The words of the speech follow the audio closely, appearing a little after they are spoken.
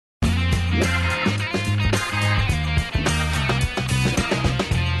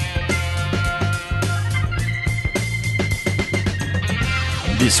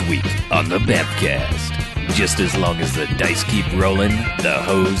This week on the Bamfcast, just as long as the dice keep rolling, the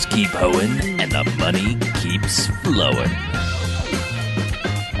hoes keep hoeing, and the money keeps flowing.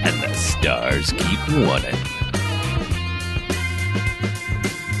 And the stars keep winning.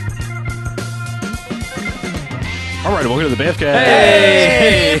 All right, welcome to the Bamfcast.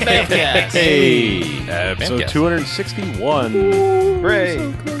 Hey, Bamfcast. Hey, episode Bamfcast. 261. Hooray.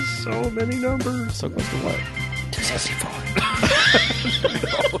 So close, so many numbers. So close to what? 264.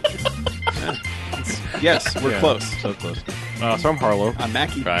 Yes, we're Yeah, close. So close. So I'm Harlow. I'm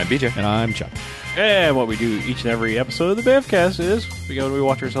Mackie. Ryan BJ. And I'm Chuck. And what we do each and every episode of the Bamfcast is we go and we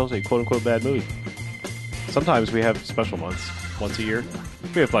watch ourselves a quote-unquote bad movie. Sometimes we have special months. Once a year,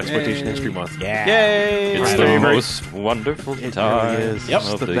 we have Black Exploitation Yay. History Month. Yeah. Yay! It's Right. the Favorite. most wonderful It time really is. Yep.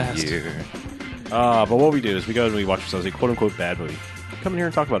 of It's the best. year. But what we do is we go and we watch ourselves a quote-unquote bad movie. Come in here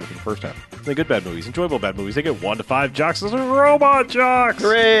and talk about it for the first half. The good bad movies, enjoyable bad movies, they get 1 to 5 jocks. Those are robot jocks!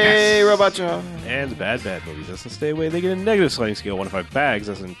 Hooray, Robot Joe. And the bad movies, that's the stay away. They get a negative sliding scale, 1 to 5 bags,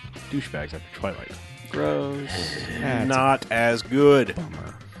 as in douchebags after Twilight. Gross. Not as good.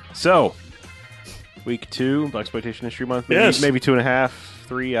 So, week 2, Black Exploitation History Month. Maybe, Yes. maybe 2.5,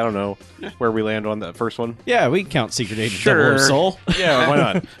 3, I don't know where we land on that first one. Yeah, we can count Secret Agent Sure. Double of Soul. Yeah, why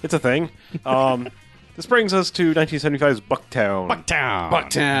not? It's a thing. This brings us to 1975's Bucktown. Bucktown.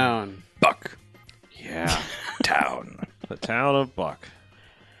 Bucktown. Buck. Yeah. Town. The town of Buck.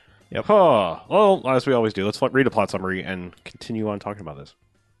 Yep. Well, as we always do, let's read a plot summary and continue on talking about this.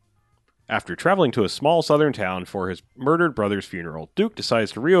 After traveling to a small southern town for his murdered brother's funeral, Duke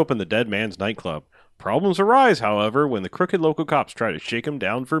decides to reopen the dead man's nightclub. Problems arise, however, when the crooked local cops try to shake him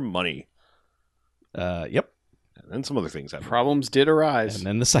down for money. Yep. And then some other things happen. Problems did arise. And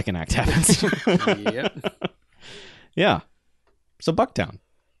then the second act happens. Yep. Yeah. So Bucktown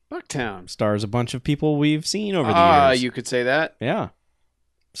Bucktown. stars a bunch of people we've seen over the years. You could say that. Yeah.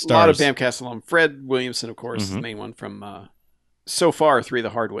 A lot of Stars. Bamcast alum. Fred Williamson, of course, is the main one from so far Three the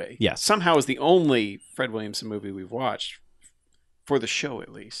Hard Way. Yes. Somehow is the only Fred Williamson movie we've watched for the show,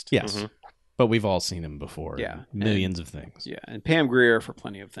 at least. Yes. Mhm. But we've all seen him before. in Yeah. Millions of things. Yeah, and Pam Grier for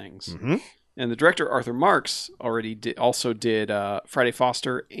plenty of things. Mm-hmm. And the director Arthur Marks also did Friday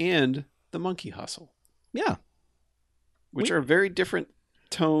Foster and The Monkey Hustle, Yeah. which are very different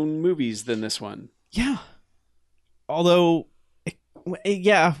tone movies than this one. Yeah. Although,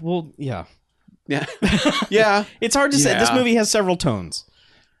 yeah. Yeah, yeah, It's hard to say. This Yeah. movie has several tones.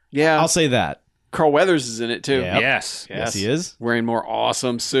 yeah. I'll say that. Carl Weathers is in it too. Yep. Yes. Yes, he is. Wearing more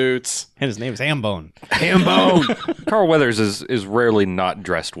awesome suits. And his name's Hambone. Hambone. Carl Weathers is rarely not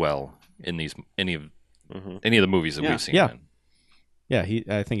dressed well in any of the movies that Yeah. we've seen. Yeah. in. Yeah,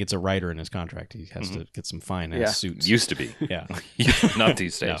 I think it's a writer in his contract. He has to get some fine ass Yeah. suits. Used to be. Yeah. Not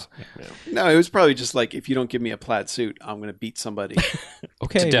these No. days. No, it was probably just like, if you don't give me a plaid suit, I'm going to beat somebody.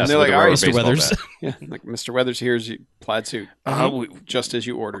 Okay. To death they're with like, a all right, rubber Mr. baseball Weathers. bat. Yeah, like, Mr. Weathers, here's your plaid suit. Just as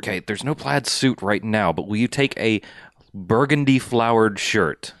you ordered. Okay, there's no plaid suit right now, but will you take a burgundy flowered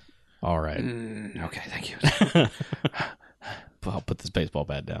shirt? All right. Okay, thank you. I'll put this baseball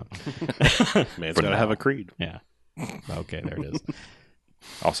bat down. Man's For got to now. have a creed. Yeah. Okay, there it is.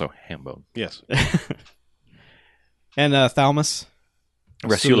 Also, Hambone. Yes. And Thalmus.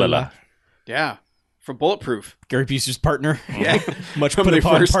 Rasulala. Yeah. For Bulletproof. Gary Busey's partner. Yeah. Much From put the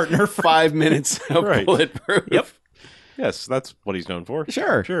upon first partner. 5 minutes of Right. Bulletproof. Yep. Yes, that's what he's known for.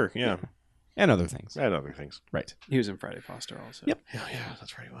 Sure. Sure, yeah. And other things. And other things. Right. He was in Friday Foster also. Yep. Yeah,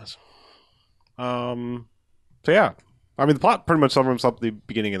 that's right, he was. So yeah. I mean, the plot pretty much sums up the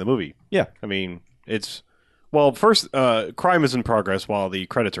beginning of the movie. Yeah. I mean, it's... Well, first, crime is in progress while the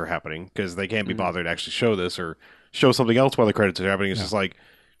credits are happening, because they can't be bothered to actually show this or show something else while the credits are happening. It's just like,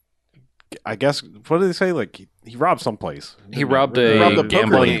 I guess, what did they say? Like, he robbed someplace. He robbed Robbed a a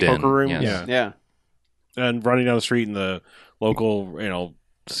gambling poker den. room? Yes. Yeah. Yeah. And running down the street, and the local,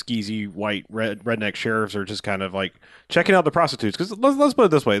 skeezy white redneck sheriffs are just kind of like checking out the prostitutes. Because let's put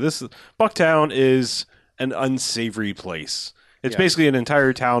it this way: Bucktown is an unsavory place. It's Yeah. basically an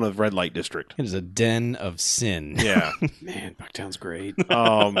entire town of red light district. It is a den of sin. Yeah. Man, Bucktown's great.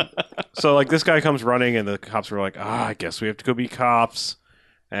 So like this guy comes running, and the cops are like, I guess we have to go be cops.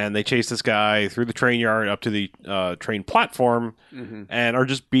 And they chase this guy through the train yard up to the train platform, and are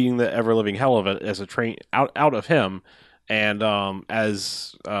just beating the ever living hell of it as a train out of him. And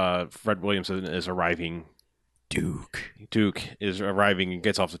as Fred Williamson is arriving, Duke is arriving and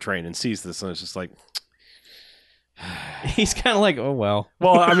gets off the train and sees this, and it's just like, He's kind of like, oh, well.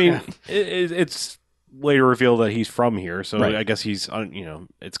 well, I mean, it's later revealed that he's from here, so Right. I guess he's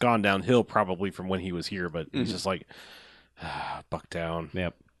it's gone downhill probably from when he was here, but he's just like, Bucktown.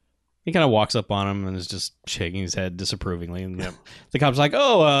 Yep. He kind of walks up on him and is just shaking his head disapprovingly. And the cop's like,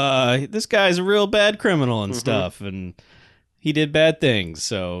 "Oh, this guy's a real bad criminal and stuff, and he did bad things.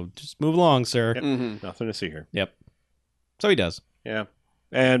 So just move along, sir." Yep. Nothing to see here. Yep. So he does. Yeah.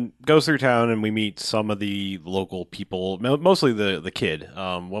 And goes through town, and we meet some of the local people, mostly the kid.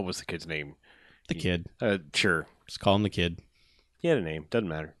 What was the kid's name? The kid. Sure. Just call him the kid. He had a name. Doesn't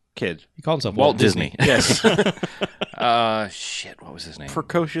matter. Kid. He called himself Walt Disney. Yes. Shit, what was his name?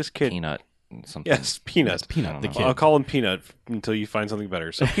 Precocious kid. Peanut. Something. Yes, Peanut. It's Peanut, the kid. I'll call him Peanut until you find something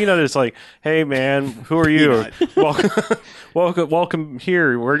better. So Peanut is like, "Hey man, who are you? welcome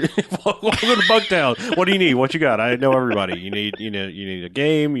here. Welcome to Bugtown. What do you need? What you got? I know everybody. You need a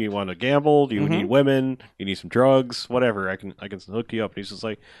game. You want to gamble? Do you need women? You need some drugs? Whatever. I can hook you up." And he's just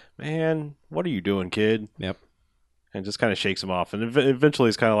like, "Man, what are you doing, kid?" Yep. And just kind of shakes him off. And eventually,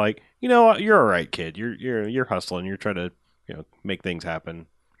 it's kind of like, "You know what? You're all right, kid. You're hustling. You're trying to make things happen.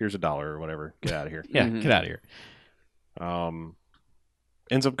 Here's $1 or whatever. Get out of here." Yeah, get out of here.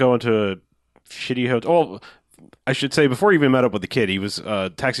 Ends up going to a shitty hotel. Well, I should say, before he even met up with the kid, he was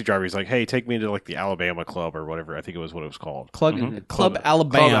a taxi driver. He's like, "Hey, take me to like the Alabama Club or whatever." I think it was what it was called. Club Alabama. Club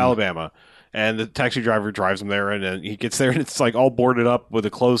Alabama. And the taxi driver drives him there, and then he gets there, and it's like all boarded up with a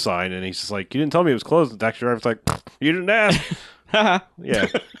close sign. And he's just like, "You didn't tell me it was closed." The taxi driver's like, "You didn't ask." Yeah.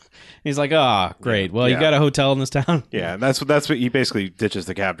 He's like, great. Well, you got a hotel in this town? Yeah, and that's what he basically ditches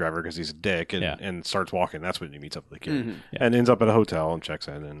the cab driver because he's a dick and starts walking. That's when he meets up with the kid and ends up at a hotel and checks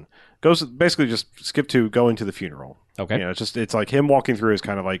in and goes basically just skip to going to the funeral. Okay. It's like him walking through is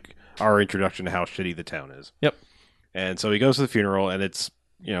kind of like our introduction to how shitty the town is. Yep. And so he goes to the funeral, and it's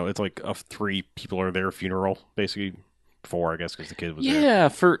it's like 3 people are there funeral, basically 4, I guess, because the kid was there. Yeah,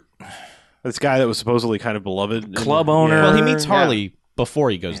 for This guy that was supposedly kind of beloved Club owner. Well, he meets Harley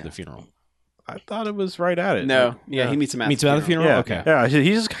before he goes to the funeral. I thought it was right at it. No, he meets him at the funeral. Yeah, Okay. Yeah,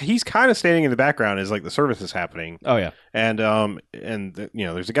 he's kind of standing in the background as like the service is happening. Oh yeah. And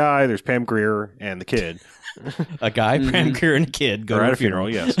there's a guy, there's Pam Grier and the kid. A guy, Pam Grier, and a kid go They're to at a a funeral.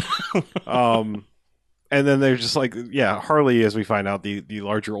 Yes. And then they're just like, Harley, as we find out, the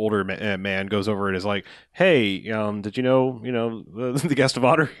larger, older man goes over and is like, "Hey, did you know, the guest of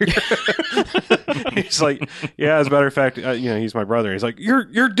honor here?" He's like, "Yeah, as a matter of fact, he's my brother." He's like,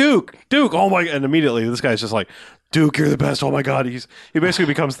 "You're Duke. Oh my!" And immediately this guy's just like, "Duke, you're the best. Oh my god!" He basically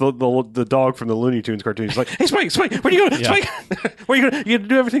becomes the dog from the Looney Tunes cartoon. He's like, "Hey, Spike, where are you going? Spike, where are you going? You gonna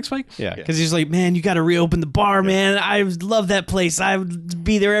do everything, Spike?" Yeah, because he's like, "Man, you got to reopen the bar, man. I love that place. I would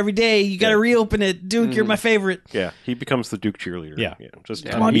be there every day. You got to reopen it, Duke. You're my favorite." Yeah, he becomes the Duke cheerleader. Yeah.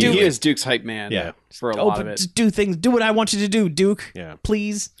 Come on, Duke. he is Duke's hype man. Yeah. For a lot of it. Just do things. Do what I want you to do, Duke. Yeah.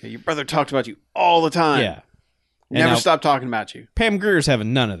 Please. Yeah, your brother talked about you all the time. Yeah. Never now- stop talking about you. Pam Grier's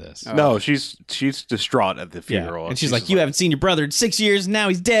having none of this. No, she's distraught at the funeral. And she's like, "You haven't seen your brother in 6 years, and now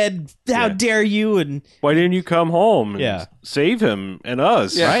he's dead. How dare you?" And "Why didn't you come home and Yeah. save him and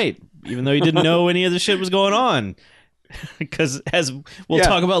us?" right, even though he didn't know any of the shit was going on. Because as we'll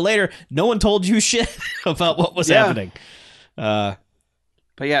talk about later, no one told you shit about what was happening. But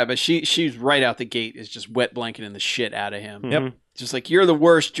she's right out the gate is just wet blanketing the shit out of him. Yep. Just like, "You're the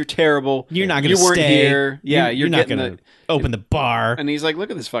worst. You're terrible. You're not going to You weren't stay here. Yeah, you're not getting going to open the bar. And he's like, "Look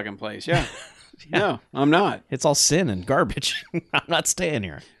at this fucking place." Yeah. No, I'm not. It's all sin and garbage. I'm not staying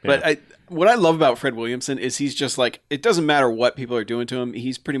here. But what I love about Fred Williamson is he's just like, it doesn't matter what people are doing to him.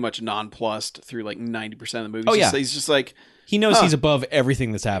 He's pretty much nonplussed through like 90% of the movie. Oh, yeah. He's just like, He knows he's above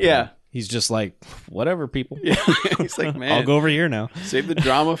everything that's happening. Yeah. He's just like, whatever, people. yeah. He's like, "Man, I'll go over here now. save the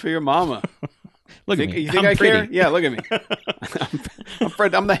drama for your mama." Look at me. You think I'm I pretty. care? Yeah, look at me. I'm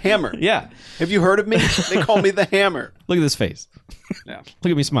Fred. I'm the Hammer. Yeah. Have you heard of me? They call me the Hammer. Look at this face. Yeah.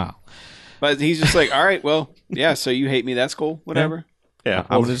 Look at me smile. But he's just like, "All right, well, yeah, so you hate me. That's cool. Whatever." Yeah.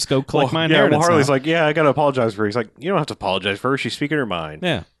 I'll just go collect my Yeah, inheritance well, Harley's now. like, "Yeah, I got to apologize for her." He's like, "You don't have to apologize for her. She's speaking her mind."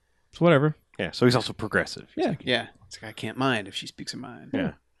 Yeah. It's whatever. Yeah, so he's also progressive. Yeah. Yeah. It's like, I can't mind if she speaks her mind.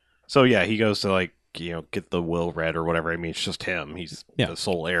 Yeah. So, yeah, he goes to, like, get the will read or whatever. I mean, it's just him. He's the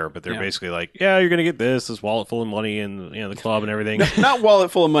sole heir, but they're basically like, "Yeah, you're going to get this wallet full of money and, the club and everything." Not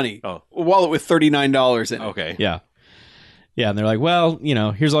wallet full of money. Oh. A wallet with $39 in it. Okay. Yeah. Yeah. And they're like, "Well,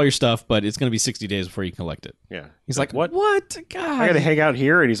 here's all your stuff, but it's going to be 60 days before you collect it." Yeah. He's like, "What? What? God. I got to hang out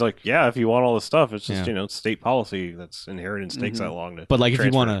here?" And he's like, "Yeah, if you want all this stuff, it's just, Yeah. it's state policy. That's inheritance takes that long to But like, if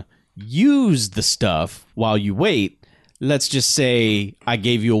you transfer." want to use the stuff while you wait, let's just say I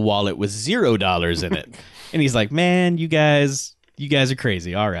gave you a wallet with $0 in it. And he's like, "Man, you guys are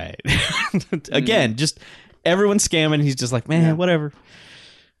crazy. All right." Again, just everyone's scamming. He's just like, "Man, whatever.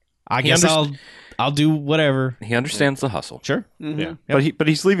 I guess I'll I'll do whatever. He understands the hustle. Sure. Yeah, but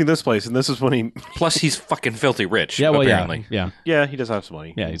he's leaving this place, and this is when he. Plus, he's fucking filthy rich. Yeah, well, apparently. yeah. Yeah, he does have some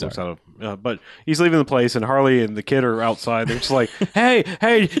money. Yeah, he's Works out of, but he's leaving the place, and Harley and the kid are outside. They're just like, "Hey,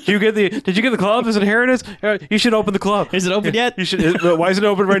 did you get the club as inheritance? You should open the club. Is it open yet? You should. Why isn't it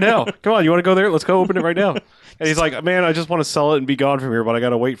open right now? Come on, you want to go there? Let's go open it right now." And he's like, "Man, I just want to sell it and be gone from here, but I got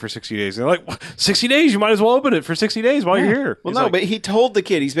to wait for 60 days." And they're like, "What? 60 days? You might as well open it for 60 days while you're here." Well, He's no, like, but he told the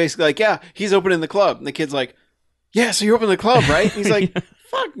kid, he's basically like, yeah, he's opening the club. And the kid's like, yeah, so you're opening the club, right? And he's like,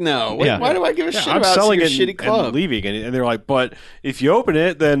 fuck no. Yeah. Why do I give a shit I'm about selling your it shitty and club? leaving. And they're like, but if you open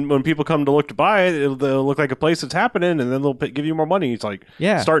it, then when people come to look to buy it, they'll look like a place that's happening, and then they'll give you more money. He's like,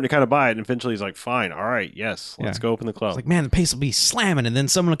 starting to kind of buy it. And eventually he's like, fine, all right, yes, let's go open the club. It's like, man, the place will be slamming, and then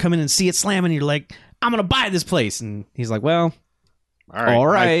someone will come in and see it slamming, and you're like, I'm going to buy this place. And he's like, well, all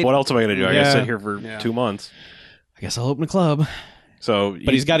right. What else am I going to do? I got to sit here for 2 months. I guess I'll open a club. So,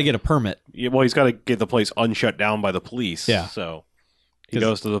 but he's got to get a permit. Well, he's got to get the place unshut down by the police. Yeah. So he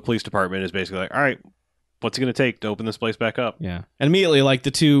goes to the police department. Is basically like, all right, what's it going to take to open this place back up? Yeah. And immediately, like, the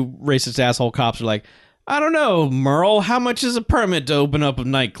two racist asshole cops are like, I don't know, Merle, how much is a permit to open up a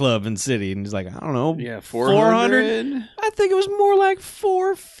nightclub in city? And he's like, I don't know. Yeah, 400. I think it was more like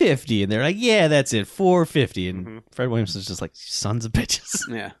 450. And they're like, yeah, that's it, 450. And Fred Williamson's just like, sons of bitches.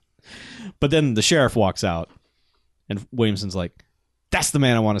 Yeah. But then the sheriff walks out, and Williamson's like, that's the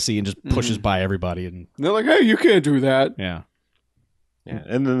man I want to see, and just pushes by everybody. And they're like, hey, you can't do that. Yeah. Yeah.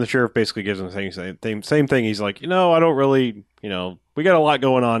 And then the sheriff basically gives him the same thing. He's like, I don't really, we got a lot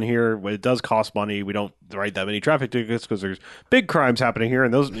going on here. It does cost money. We don't write that many traffic tickets because there's big crimes happening here,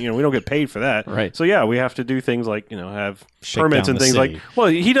 and those, we don't get paid for that. Right. So yeah, we have to do things like, have Shake permits down and the things city. like. Well,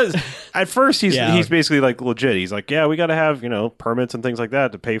 he does. At first, he's Yeah. he's basically like legit. He's like, yeah, we got to have permits and things like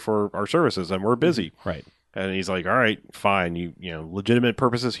that to pay for our services, and we're busy. Right. And he's like, all right, fine. Legitimate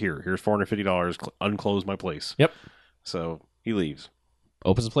purposes here. Here's $450. Unclose my place. Yep. So he leaves.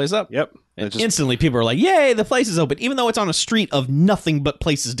 Opens the place up. Yep. And instantly people are like, yay, the place is open, even though it's on a street of nothing but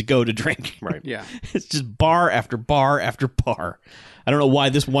places to go to drink. Right. Yeah. It's just bar after bar after bar. I don't know why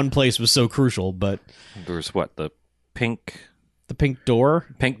this one place was so crucial, but There was the pink Pink Door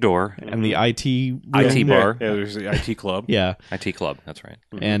door and the IT IT bar. Yeah, there's the IT club. Yeah. IT club. That's right.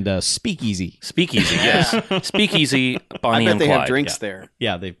 And Speakeasy. Speakeasy. Yes. Speakeasy. Bonnie I bet and they Clyde. have drinks there.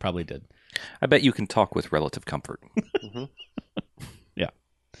 Yeah, they probably did. I bet you can talk with relative comfort.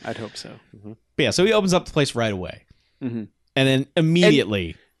 I'd hope so. But yeah, so he opens up the place right away. Mhm. And then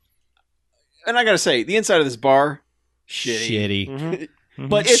immediately, And I got to say, the inside of this bar, shitty. shitty.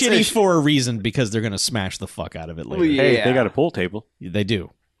 But It's shitty a for a reason, because they're going to smash the fuck out of it later. Well, yeah. Hey, they got a pool table. They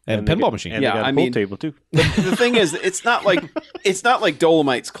do. And they a pinball got- machine. And Yeah, they got a I pool mean- table too. The thing is, it's not like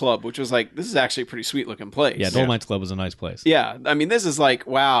Dolomite's Club, which was like, this is actually a pretty sweet looking place. Yeah, Dolomite's Club was a nice place. Yeah, I mean, this is like,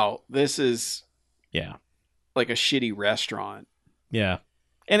 wow, this is Yeah. like a shitty restaurant. Yeah.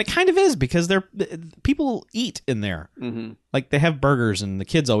 And it kind of is, because people eat in there. Mm-hmm. Like, they have burgers, and the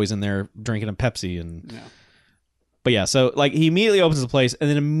kid's always in there drinking a Pepsi. And Yeah. But yeah, so like he immediately opens the place, and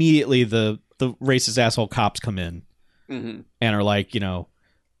then immediately the racist asshole cops come in Mm-hmm. and are like,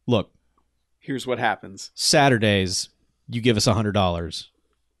 look, Here's what happens. Saturdays, you give us $100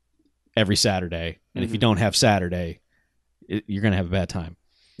 every Saturday. And if you don't have Saturday, you're going to have a bad time.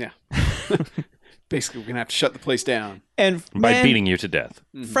 Yeah. Basically, we're going to have to shut the place down. And By man, beating you to death.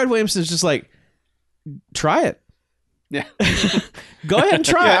 Fred Williamson's just like, try it. Yeah. Go ahead and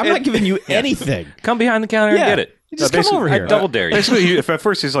try it. I'm and- not giving you anything. Come behind the counter Yeah. and get it. You just Yeah, come over basically, here. I double dare you. Basically, if at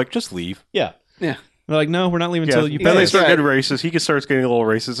first he's like, just leave. Yeah. Yeah. They're like, no, we're not leaving Yeah. until you Then pay they us. start Yeah. getting racist. He starts getting a little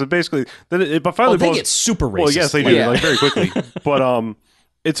racist. And basically, but Oh, finally, they boils- get super racist. Well, yes, they do, Yeah. like very quickly. But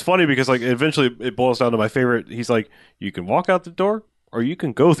it's funny because like eventually it boils down to my favorite. He's like, you can walk out the door or you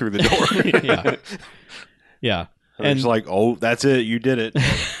can go through the door. Yeah. Yeah. And it's like, oh, that's it. You did it.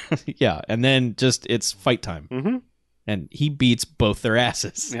 Yeah. And then just it's fight time. Mm-hmm. And he beats both their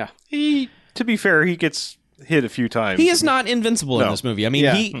asses. Yeah. To be fair, he gets hit a few times. He is not invincible in No. this movie. I mean,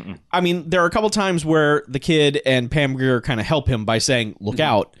 Yeah. there are a couple times where the kid and Pam Grier kind of help him by saying, look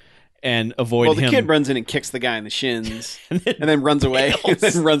out, and avoid Well, the him. kid runs in and kicks the guy in the shins and then runs away and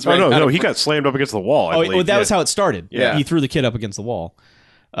then runs Oh right no, out no, of he it. got slammed up against the wall. I believe. that was how it started. Yeah. He threw the kid up against the wall.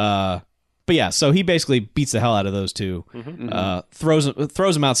 But yeah, so he basically beats the hell out of those two. Throws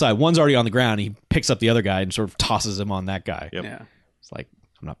him outside. One's already on the ground. He picks up the other guy and sort of tosses him on that guy. Yep. Yeah. It's like,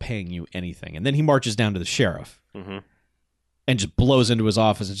 I'm not paying you anything. And then he marches down to the sheriff Mm-hmm. and just blows into his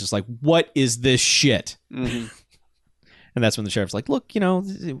office. It's just like, what is this shit? Mm-hmm. And that's when the sheriff's like, look, Yeah.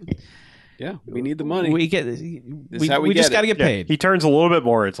 We need the money. we get is we how we just get got to it. get paid. He turns a little bit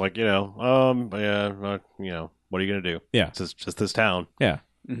more. It's like, what are you gonna do? Yeah. It's just this town. Yeah.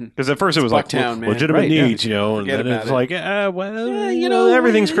 Because at first it was like Bucktown, man. legitimate Right, yeah. needs, you know, and Forget then about it's it. like, you know,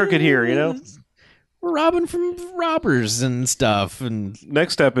 everything's crooked here, you know. We're robbing from robbers and stuff, and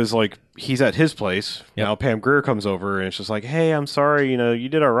Next step is like he's at his place. Yep. Now Pam Grier comes over and it's just like, hey, I'm sorry, you know, you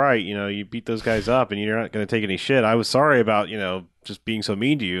did all right, you know, you beat those guys up and you're not going to take any shit. I was sorry about, you know, just being so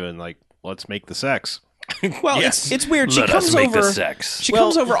mean to you, and like, let's make the sex. well, Yes. it's weird. She Let comes us make over. the sex. She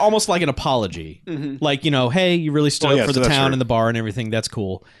comes over almost like an apology, like, you know, hey, you really stood Well, up yeah, for so the that's town true. and the bar and everything. That's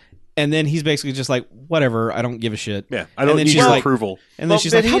cool. And then he's basically just like, whatever, I don't give a shit. Yeah, I don't then need she's your like- approval. And then Well,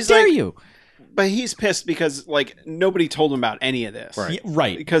 she's but like, how he's dare like- you? But he's pissed because like nobody told him about any of this. Right. Yeah,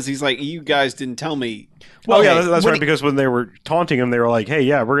 right. Because he's like, you guys didn't tell me. Oh yeah, Okay, that's when right. Because when they were taunting him, they were like, "Hey,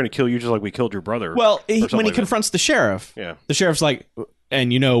 yeah, we're going to kill you just like we killed your brother." Well, or something when he like that. confronts the sheriff, Yeah. the sheriff's like,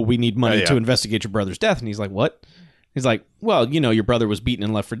 and you know, we need money Yeah. to investigate your brother's death. And he's like, what? He's like, well, you know, your brother was beaten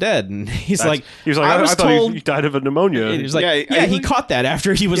and left for dead. And he's like, he was like, I I, was thought told. he died of a pneumonia. And he's like, Yeah, yeah, I- he caught that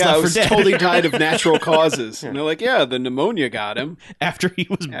after he was Yeah, I left was for dead. told he died of natural causes. And they're like, yeah, the pneumonia got him. after he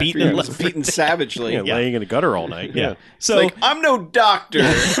was After beaten he and was left for beaten dead. savagely. yeah, laying in a gutter all night. Yeah. So Like, I'm no doctor.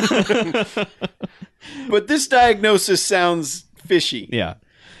 But this diagnosis sounds fishy. yeah.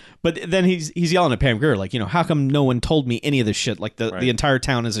 But then he's yelling at Pam Grier, like, you know, how come no one told me any of this shit? Like the entire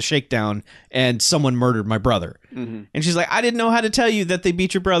town is a shakedown and someone murdered my brother. Mm-hmm. And she's like, I didn't know how to tell you that they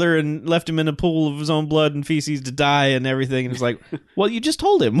beat your brother and left him in a pool of his own blood and feces to die and everything. And it's like, well, you just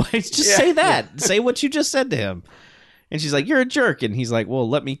told him. Just Yeah. say that. Say what you just said to him. And she's like, you're a jerk. And he's like, well,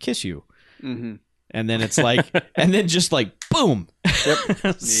 let me kiss you. Mm-hmm. And then it's like, and then just like, boom.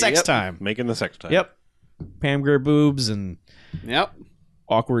 Sex Yep. time. Making the sex time. Yep. Pam Grier boobs and Yep.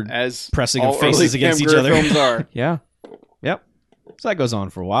 awkward As pressing all of faces early against Pam each Grier other. films are. Yeah. Yep. So that goes on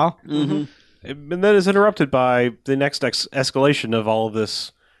for a while. Mm-hmm. And then is interrupted by the next escalation of all of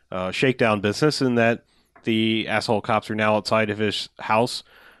this shakedown business, in that the asshole cops are now outside of his house,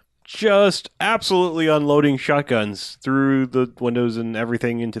 just absolutely unloading shotguns through the windows and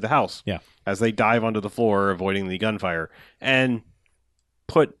everything into the house. Yeah. As they dive onto the floor, avoiding the gunfire, and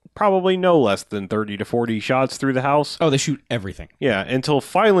put probably no less than 30 to 40 shots through the house. Oh, they shoot everything. Yeah, until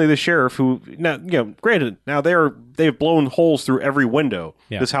finally the sheriff, who now, you know, granted, now they've blown holes through every window.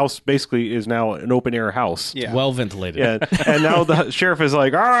 Yeah. This house basically is now an open air house. Yeah. Well ventilated. Yeah, and now the sheriff is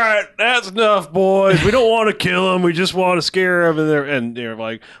like, "All right, that's enough, boys. We don't want to kill him. We just want to scare him." And they're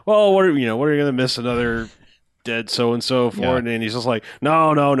like, "Well, what are you going to miss another dead so and so for?" Yeah. And he's just like,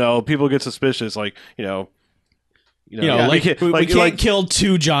 "No. People get suspicious. Like, You know, we we can't kill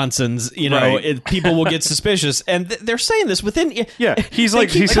two Johnsons. You know, Right. people will get suspicious, and they're saying this within. Yeah, he's they like,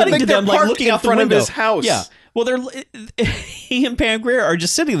 keep he's cutting like to they're them, like parked looking in out the front of window. his house. Yeah. Well, he and Pam Grier are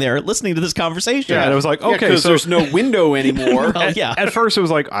just sitting there listening to this conversation. Yeah, and it was like, okay, because so there's no window anymore. Well, yeah. At first, it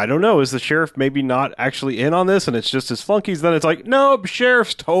was like, I don't know, is the sheriff maybe not actually in on this, and it's just his flunkies? Then it's like, no,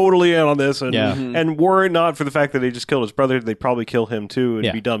 sheriff's totally in on this, and Yeah. and were it not for the fact that they just killed his brother, they'd probably kill him too and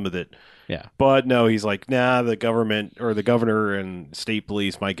Yeah. be done with it. Yeah. But no, he's like, nah, the government or the governor and state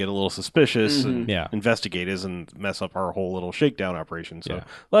police might get a little suspicious and Yeah. investigate us and mess up our whole little shakedown operation. So Yeah.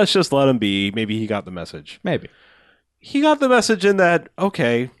 let's just let him be. Maybe he got the message. Maybe. He got the message in that,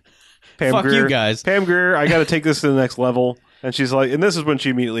 okay, Pam Fuck Grier, you guys. Pam Grier, I got to take this to the next level. And she's like, and this is when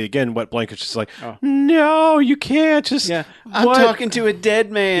she immediately, again, wet blanket. She's like, no, you can't. Just, Yeah, I'm what? talking to a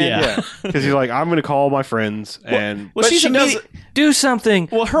dead man. Yeah. Because he's like, I'm going to call my friends. And Well, But she's she immediate, Do something.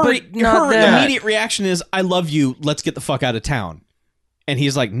 well, her but not her that. immediate reaction is, "I love you. Let's get the fuck out of town." And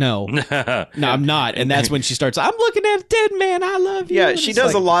he's like, "No, no, I'm not." And that's when she starts, "I'm looking at a dead man. I love you." Yeah, And she it's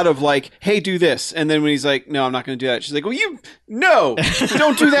does like, a lot of like, hey, do this. And then when he's like, no, I'm not going to do that. She's like, well, no,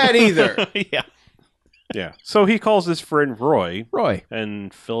 don't do that either. Yeah, yeah. So he calls his friend Roy Roy. in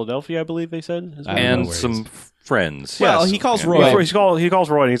Philadelphia, I believe they said. I don't know And where some friends. Well, Yes. he calls Yeah. Roy. He calls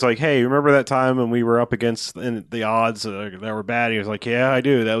Roy and he's like, hey, remember that time when we were up against the odds that were bad? He was like, yeah, I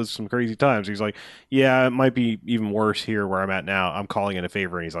do. That was some crazy times. He's like, yeah, it might be even worse here where I'm at now. I'm calling in a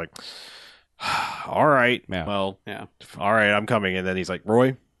favor. And he's like, all right. Yeah. Well, Yeah. all right, I'm coming. And then he's like,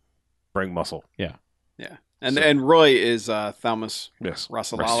 Roy, bring muscle. Yeah. And Roy is Thalmus Yes.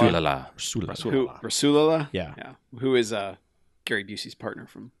 Rasulala. Rasulala. Rasulala? Yeah. Yeah. Who is Gary Busey's partner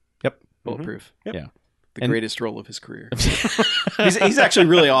from Yep. Bulletproof. Yep. Yeah. The And- greatest role of his career. he's actually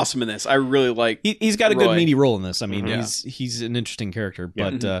really awesome in this. I really like. He's got a good Roy. meaty role in this. I mean, Yeah. he's an interesting character.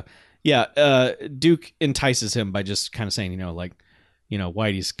 Yeah. But Duke entices him by just kind of saying,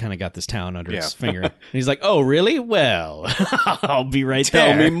 Whitey's kind of got this town under his finger. And he's like, oh, really? Well, I'll be right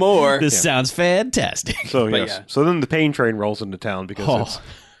Tell there. me more. This sounds fantastic. So, But yes. yeah. So then the pain train rolls into town because Oh.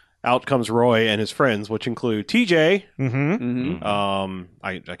 out comes Roy and his friends, which include TJ. Mm-hmm. Mhm.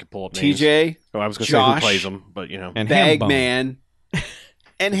 I could pull up names. TJ, Oh, I was going to say Josh, who plays them, but And Ham Bone. Bagman,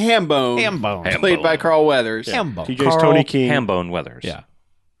 and Hambone, Hambone. played by Carl Weathers. Hambone. TJ's Carl Tony King. Hambone Weathers. Yeah.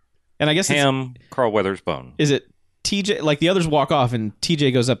 And I guess it's, Carl Weathers Bone. is it TJ? Like the others walk off, and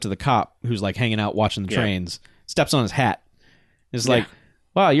TJ goes up to the cop who's like hanging out watching the Yeah. trains, steps on his hat. It's like,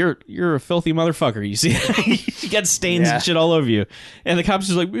 wow, you're a filthy motherfucker. You see, you got stains and shit all over you. And the cop's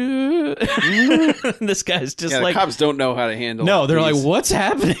just like, and this guy's just The like, cops don't know how to handle. no, they're these. like, what's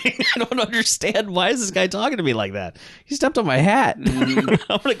happening? I don't understand. Why is this guy talking to me like that? He stepped on my hat. I'm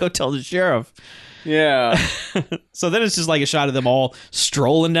gonna go tell the sheriff. Yeah, So then it's just like a shot of them all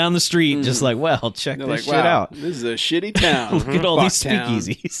strolling down the street, just like, well, check they're this like, shit wow, out. this is a shitty town. Look at all these Fuck town.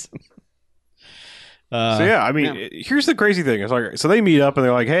 speakeasies. So yeah, I mean, here's the crazy thing. It's like, so they meet up and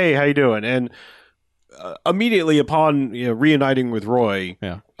they're like, "Hey, how you doing?" And immediately upon reuniting with Roy,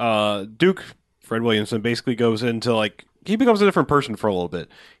 Duke Fred Williamson basically goes into like he becomes a different person for a little bit.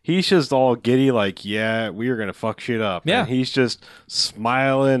 He's just all giddy, like, "Yeah, we are gonna fuck shit up." Yeah. And he's just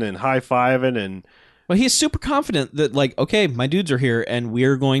smiling and high fiving and. Well, he's super confident that, like, okay, my dudes are here, and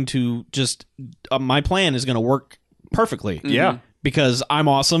we're going to just my plan is going to work perfectly. Yeah. Because I'm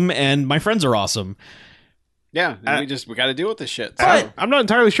awesome and my friends are awesome. Yeah, and we got to deal with this shit. So. But I'm not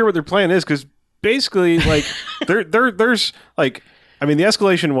entirely sure what their plan is because basically, like, there's like, I mean, the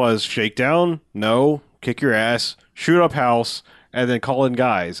escalation was shakedown, no, kick your ass, shoot up house, and then call in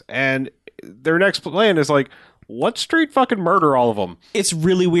guys. And their next plan is like, let's straight fucking murder all of them. it's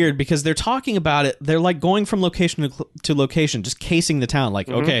really weird because they're talking about it. They're like going from location to location, just casing the town. Like,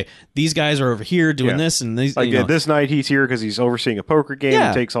 okay, these guys are over here doing Yeah. this, and these, Like you know. this night, he's here because he's overseeing a poker game. Yeah.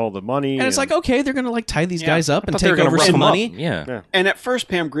 And takes all the money, And it's like, okay, they're gonna like tie these guys up and thought they were take gonna over rough some them up. money. Yeah. And at first,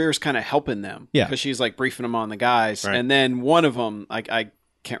 Pam Greer's kind of helping them. Yeah. Because she's like briefing them on the guys. Right. And then one of them, like, I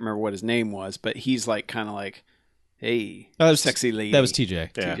can't remember what his name was, but he's like, kind of like, hey, That was sexy lady. That was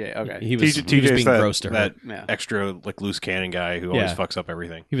TJ. Yeah. TJ, okay. He was TJ's being that, gross to her. that Yeah. extra like loose cannon guy who always Yeah. fucks up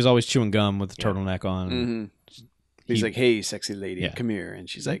everything. He was always chewing gum with the turtleneck on. hmm He's He- like, hey, sexy lady, Yeah. come here. And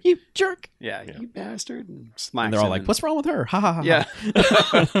she's like, You jerk. yeah, you bastard. And smacks And they're all him like, and- what's wrong with her? Ha ha ha.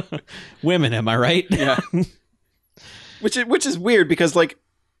 Yeah. Women, am I right? Yeah. which is weird because, like,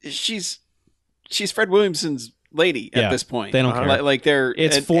 she's Fred Williamson's lady at Yeah, this point. they don't care. Like they're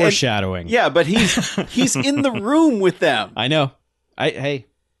It's and- foreshadowing. yeah, but he's in the room with them, I know. Hey,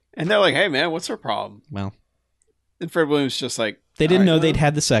 and they're like, "Hey, man, what's her problem?" well, And Fred Williams just like, they didn't "All know right, they'd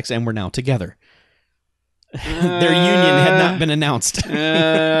had the sex and were now together. Their union had not been announced.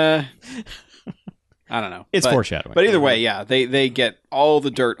 I don't know. It's But- foreshadowing. But either way, yeah, they get all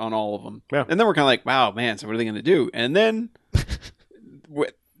the dirt on all of them, Yeah. and then we're kind of like, "Wow, man, so what are they going to do?" And then,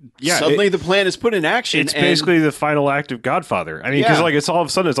 Yeah, suddenly the plan is put in action. It's and- basically the final act of Godfather. I mean, because Yeah. like it's all of a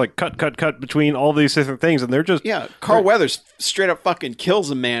sudden it's like cut between all these different things, and they're just yeah. Carl Weathers straight up fucking kills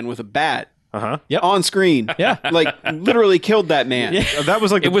a man with a bat Yep. on screen. Yeah. like literally killed that man. Yeah. that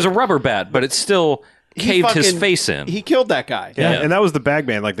was like It was a rubber bat, but it still caved his fucking- face in. He killed that guy. yeah, Yeah. and that was the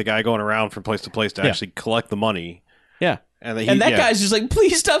bagman, like the guy going around from place to place to Yeah. actually collect the money, yeah. and then And that guy's just like,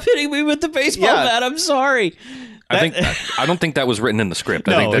 please stop hitting me with the baseball Yeah. bat. I'm sorry. I don't think that was written in the script.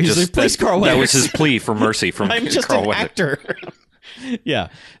 No, I think that he's just like, "Please, Carl that was Weathers." his plea for mercy from I'm just Carl an Weathers. actor. Yeah.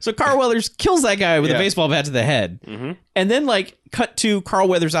 So Carl Weathers kills that guy with a Yeah. baseball bat to the head. Mm-hmm. And then, like, cut to Carl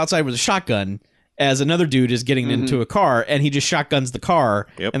Weathers outside with a shotgun as another dude is getting into a car, and he just shotguns the car,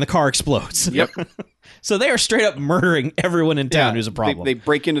 Yep. and the car explodes. Yep. So they are straight up murdering everyone in town who's a problem. They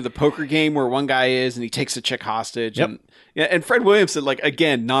break into the poker game where one guy is, and he takes a chick hostage. Yep. And Fred Williamson, like,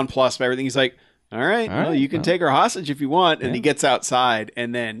 again, nonplussed by everything. He's like, all right, well, right, you can take her hostage if you want. And he gets outside,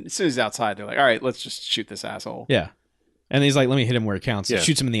 and then as soon as he's outside, they're like, all right, let's just shoot this asshole. Yeah. And he's like, let me hit him where it counts. Yeah.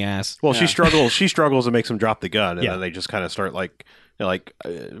 Shoots him in the ass. Well, Yeah. she struggles and makes him drop the gun, and Yeah. then they just kind of start like,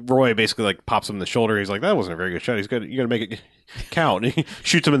 Roy basically like pops him in the shoulder. He's like, that wasn't a very good shot. You got to make it count. And he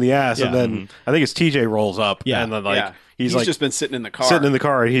shoots him in the ass, and Yeah. then I think it's TJ rolls up, Yeah. and then like Yeah. he's He's like just been sitting in the car. sitting in the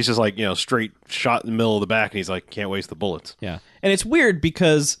car, and he's just like straight shot in the middle of the back, and he's like, can't waste the bullets. Yeah. And it's weird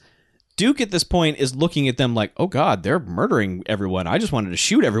because Duke at this point is looking at them like, oh, God, they're murdering everyone. I just wanted to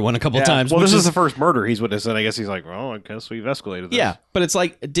shoot everyone a couple Yeah. times. Well, which this is the first murder he's witnessed, and I guess he's like, well, I guess we've escalated this. Yeah, but it's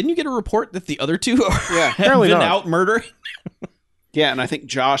like, didn't you get a report that the other two have apparently been not. out murdering? Yeah, and I think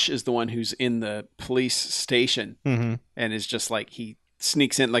Josh is the one who's in the police station Mm-hmm. and is just like, he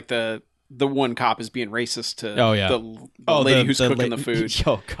sneaks in, like the one cop is being racist to Oh, yeah. the lady who's cooking the food.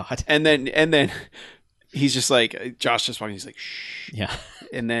 Oh, God. And then he's just like, Josh just walking, he's like, shh. Yeah.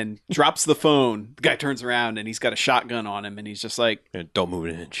 And then drops the phone. The guy turns around and he's got a shotgun on him, and he's just like, And don't move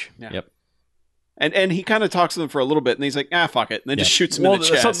an inch. yeah. Yep. And he kind of talks to them for a little bit, and he's like, fuck it, and then just shoots him Well, in the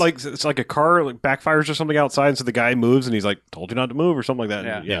chest. it's like a car like backfires or something outside, and so the guy moves, and he's like, "Told you not to move," or something like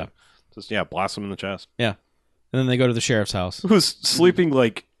that. Yeah. And, just blasts him in the chest. And then they go to the sheriff's house. Who's sleeping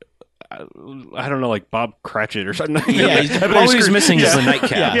like I don't know, like Bob Cratchit or something. Yeah, he's- All he's missing is the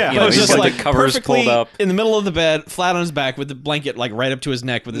nightcap. Yeah. You know, It's he's just like the covers perfectly pulled up. in the middle of the bed, flat on his back, with the blanket like right up to his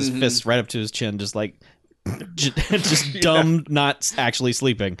neck, with his fists right up to his chin, just like just dumb, not actually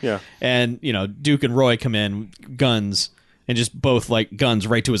sleeping. Yeah. And Duke and Roy come in, guns, and just both like guns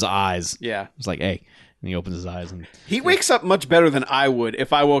right to his eyes. Yeah. It's like, hey, and he opens his eyes and He wakes up much better than I would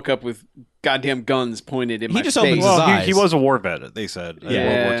if I woke up with goddamn guns pointed in He my just face. opens his Well, eyes. he was a war vet, they said. A Yeah.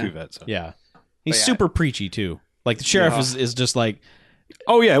 World War II vet. So. yeah, he's But yeah. super preachy too. Like the sheriff Yeah. is just like,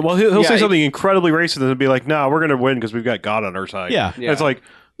 Oh, yeah. Well, he'll Yeah, say he- something incredibly racist and be like, no, we're going to win because we've got God on our side. Yeah. And it's like,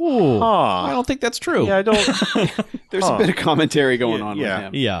 ooh, huh. I don't think that's true. Yeah, I don't. There's a bit of commentary going on Yeah. with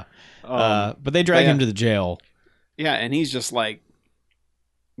him. Yeah. But they drag but yeah. him to the jail. Yeah, and he's just like,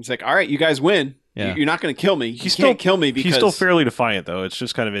 he's like, all right, you guys win. Yeah. You're not going to kill me. You He's can't still- kill me because He's still fairly defiant, though. It's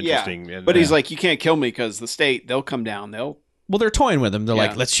just kind of yeah. interesting. And, But he's like, you can't kill me because the state, they'll come down. They'll Well, they're toying with him. They're Yeah.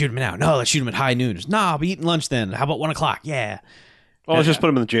 like, let's shoot him now. No, let's shoot him at high noon. Nah, I'll be eating lunch then. How about 1 o'clock? Yeah. well, let's just put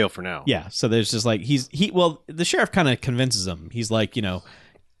him in the jail for now. Yeah. So there's just like, well, the sheriff kind of convinces him. He's like,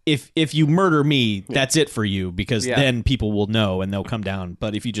 if you murder me, that's it for you, because Yeah. then people will know and they'll come down.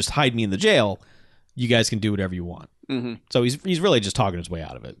 But if you just hide me in the jail, you guys can do whatever you want. Mm-hmm. So he's really just talking his way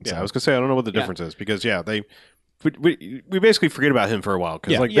out of it. Yeah, So- I was gonna say I don't know what the difference is because we basically forget about him for a while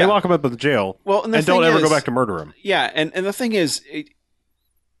because Yeah. they Yeah. lock him up in the jail Well, and the and don't thing ever go is- back to murder him. Yeah, and the thing is,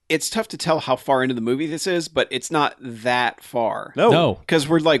 it's tough to tell how far into the movie this is, but it's not that far. No. Because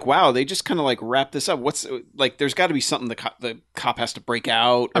we're like, wow, they just kind of like wrap this up. What's like? There's got to be something the cop has to break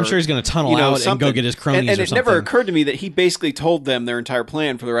out. I'm or, sure he's going to tunnel you know, out and go something. get his cronies And or it something. never occurred to me that he basically told them their entire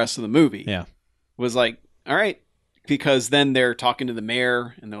plan for the rest of the movie. Yeah. Was like, all right, because then they're talking to the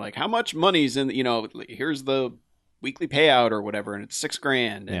mayor and they're like, how much money's in? Here's the weekly payout or whatever, and it's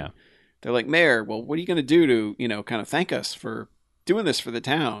 $6,000. And Yeah. they're like, Mayor, well, what are you going to do to kind of thank us for doing this for the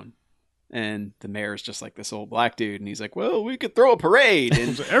town? And the mayor's just like this old black dude, and he's like, well, we could throw a parade.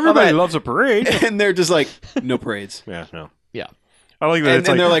 And Everybody all that. loves a parade. And they're just like, no parades. Yeah, no. Yeah. I like that. And- It's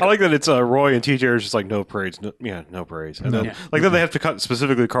and like, they're like- I like that it's Roy and TJ are just like no parades. No, yeah, no parades. And then, Yeah. like then they have to cut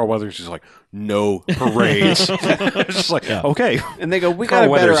specifically Carl Weathers. Just like no parades. It's just like okay. And they go, we Carl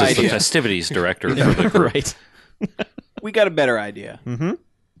got a better Weathers is the idea. festivities director for the group. Right. We got a better idea. Mm-hmm.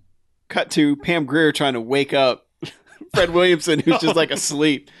 Cut to Pam Grier trying to wake up Fred Williamson, who's just like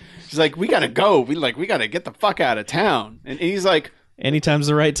asleep. She's like, we gotta go. We gotta get the fuck out of town. And he's like, Anytime's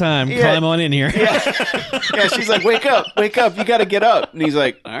the right time. Yeah. Climb on in here. yeah. She's like, wake up. You gotta get up. And he's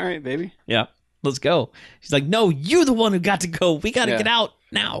like, all right, baby. Yeah. Let's go. She's like, no, you're the one who got to go. We got to Yeah. get out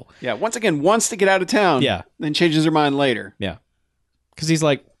now. Yeah. Once again, wants to get out of town. Yeah. Then changes her mind later. Yeah. Because he's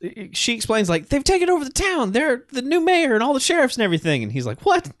like, she explains, like, they've taken over the town. They're the new mayor and all the sheriffs and everything. And he's like,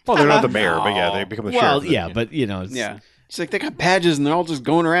 what? Well, they're not the mayor, but yeah, they become the Well, sheriff. yeah, but, it's, Yeah. She's like, they got badges and they're all just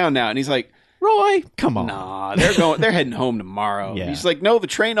going around now. And he's like, Roy, come on. nah, they're heading home tomorrow. Yeah. He's like, no, the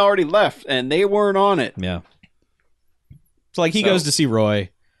train already left and they weren't on it. Yeah. So, like, he So- goes to see Roy.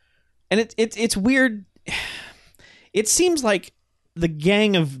 And it's weird. It seems like the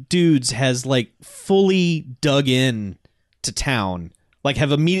gang of dudes has, like, fully dug in to town. Like,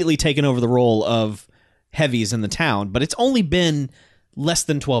 have immediately taken over the role of heavies in the town. But it's only been less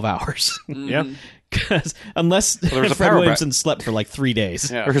than 12 hours. Yeah. Because unless there was a Fred power Williamson slept for like 3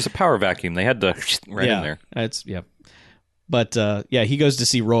 days. Yeah. There's a power vacuum. They had to right yeah, in there. It's But he goes to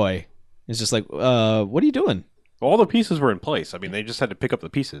see Roy. It's just like, what are you doing? All the pieces were in place. I mean, they just had to pick up the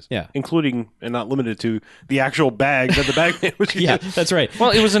pieces. Yeah. Including and not limited to the actual bag that the bagman was using. Yeah, that's right.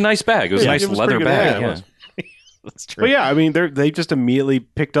 Well, it was a nice bag. It was Yeah, a nice it was leather pretty good bag. bag, it Yeah. was. That's true. But yeah, I mean, they just immediately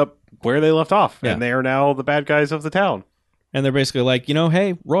picked up where they left off, Yeah. and they are now the bad guys of the town. And they're basically like,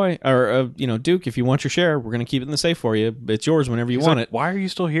 hey, Roy, or Duke, if you want your share, we're gonna keep it in the safe for you. It's yours whenever you He's want like, it. why are you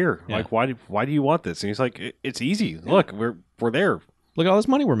still here? Yeah. Like, why do you want this? And he's like, it's easy. Look, we're there. Look at all this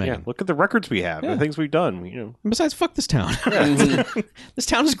money we're making. Yeah, look at the records we have, Yeah. the things we've done. And besides, fuck this town. Mm-hmm. This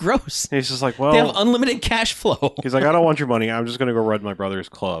town is gross. And he's just like, They have well, unlimited cash flow. he's like, I don't want your money. I'm just going to go run my brother's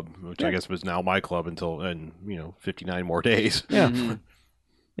club, which I guess was now my club until 59 more days. Yeah. Mm-hmm.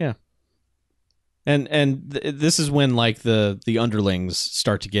 Yeah. And this is when like the underlings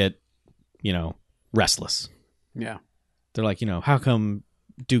start to get, restless. Yeah. They're like, how come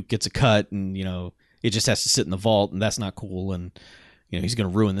Duke gets a cut and, it just has to sit in the vault and that's not cool and, he's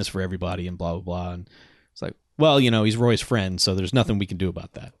going to ruin this for everybody and blah, blah, blah. And it's like, well, he's Roy's friend, so there's nothing we can do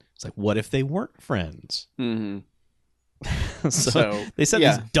about that. It's like, what if they weren't friends? Mm-hmm. so they set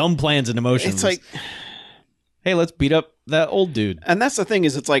yeah. these dumb plans into motion. It's like, hey, let's beat up that old dude. and that's the thing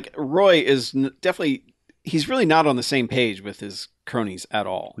is, it's like Roy is definitely, he's really not on the same page with his cronies at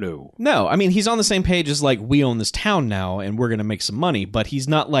all. No. No, I mean, he's on the same page as like, we own this town now and we're going to make some money, but he's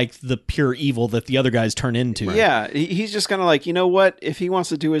not like the pure evil that the other guys turn into. Yeah, he's just kind of like, you know what? If he wants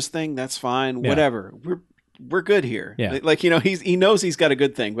to do his thing, that's fine. Yeah. Whatever. We're good here. Yeah. Like, you know, he knows he's got a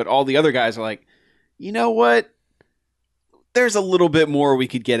good thing, but all the other guys are like, you know what? There's a little bit more we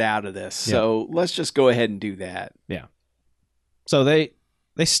could get out of this. So let's just go ahead and do that. So they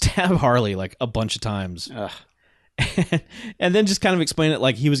stab Harley like a bunch of times. Ugh. And then just kind of explain it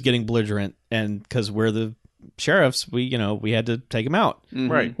like he was getting belligerent, and because we're the sheriffs, we had to take him out. Mhm.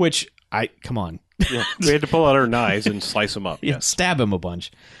 Right. Which come on, Yeah. We had to pull out our knives and slice them up. yeah, Yes. stab him a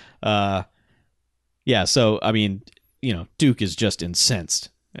bunch. So I mean, Duke is just incensed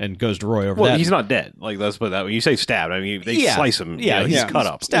and goes to Roy over Well, that. he's not dead. Like, let's put it that way. You say stabbed. I mean, they Yeah. slice him. Yeah, he's yeah. cut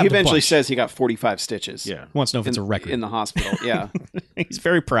up. Stabbed He a eventually bunch. says he got 45 stitches. Yeah. Wants to know if it's a record. In the hospital. Yeah. He's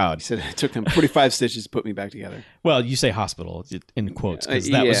very proud. He said it took them 45 stitches to put me back together. Well, you say hospital in quotes because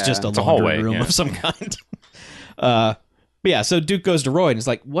that was Yeah. just a It's a laundry hallway, room yeah. of some kind. But yeah, so Duke goes to Roy and is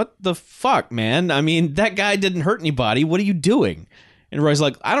like, "What the fuck, man? I mean, that guy didn't hurt anybody. What are you doing?" And Roy's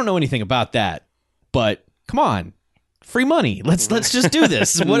like, "I don't know anything about that, but come on, free money. Let's just do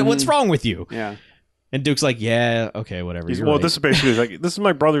this. What's wrong with you?" Yeah. And Duke's like, "Yeah, okay, whatever." He's, you're well, right." this is basically like, this is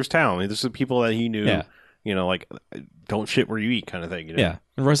my brother's town. This is the people that he knew. Yeah. Like, don't shit where you eat kind of thing. Yeah.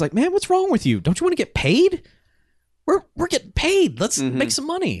 And Roy's like, "Man, what's wrong with you? Don't you want to get paid? We're getting paid. Let's make some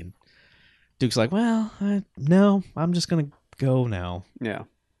money." And Duke's like, "Well, no, I'm just gonna go now Yeah.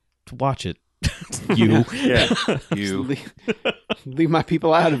 to watch it." You. Yeah. Just leave my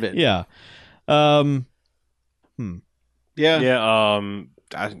people out of it. Yeah. Yeah.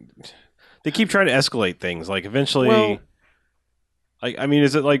 Yeah. They keep trying to escalate things. Like, eventually, Well- like, I mean,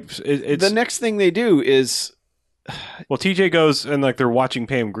 is it like it's The next thing they do is well, TJ goes and like they're watching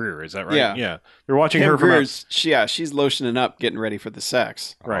Pam Grier. Is that right? Yeah. They're watching Pam her from Grier's, she's lotioning up, getting ready for the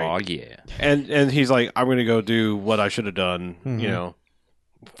sex. Right. Oh, yeah. and he's like, I'm gonna go do what I should have done. Mhm.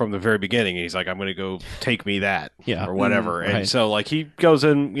 From the very beginning. He's like, I'm gonna go take me that. Yeah. Or whatever. And right. so like he goes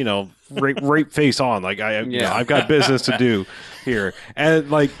in, rape face on. Like Yeah. I've got business to do here.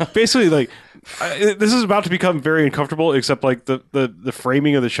 And like basically like this is about to become very uncomfortable, except like the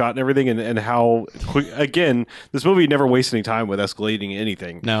framing of the shot and everything, and how quick, again, this movie never wasted any time with escalating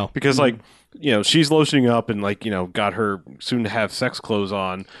anything. No. Because like, she's lotioning up and like, got her soon to have sex clothes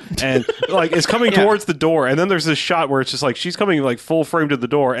on, and like it's coming towards the door, and then there's this shot where it's just like she's coming like full frame to the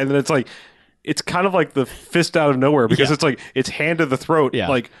door, and then it's like it's kind of like the fist out of nowhere because Yeah. it's like it's hand to the throat, Yeah.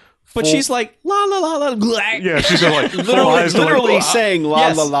 like. But full- she's like, la la la la. Blah. yeah, she's like full eyes to, like, Literally saying la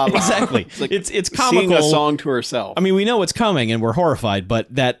Yes, la la la. exactly. It's like It's comical. singing a song to herself. I mean, we know what's coming and we're horrified, but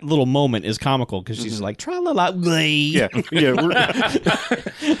that little moment is comical because she's like, tra la la. Yeah,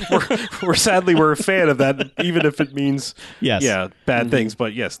 we're sadly we're a fan of that, even if it means Yes. bad things.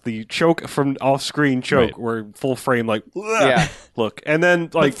 But yes, the choke from off-screen choke, Right. where full frame like Yeah. look, and then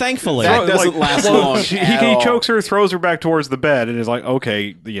But like thankfully, That doesn't last long He at all. chokes her, throws her back towards the bed, and is like,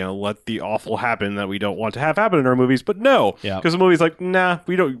 okay, let the awful happen that we don't want to have happen in our movies. But no, Yeah. because the movie's like, nah,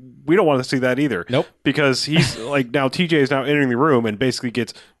 we don't want to see that either. Nope. Because he's like, now TJ is now entering the room and basically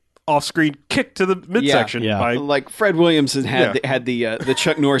gets off-screen kicked to the midsection Yeah. by Like Fred Williamson had Yeah. the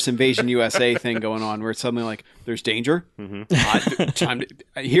Chuck Norris Invasion USA thing going on, where it's suddenly like, "There's danger.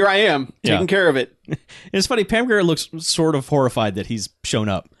 Here I am Yeah. taking care of it." it's funny. Pam Grier looks sort of horrified that he's shown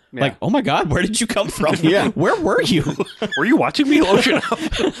up. Yeah. Like, oh my God, where did you come from? Yeah. Where were you? were you watching me lotion up?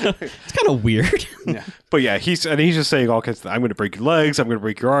 It's kind of weird. But yeah, he's just saying all kinds of things. I'm going to break your legs, I'm going to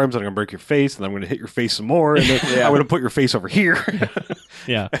break your arms, I'm going to break your face, and I'm going to hit your face some more, and then I'm going to put your face over here.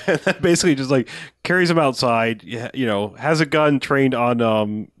 Yeah. And then basically just like carries him outside, has a gun trained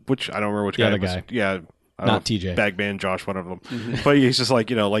on, which I don't remember which The guy other it was. guy. Yeah. I Not don't know, TJ. Bagman, Josh, one of them. But he's just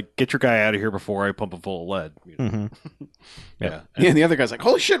like, like, get your guy out of here before I pump him full of lead. Mm-hmm. Yeah. Yeah, and the other guy's like,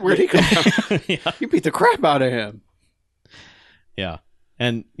 "Holy shit, where'd he come from? Yeah. You beat the crap out of him." Yeah.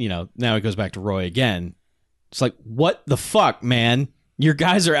 And, now it goes back to Roy again. It's like, what the fuck, man? Your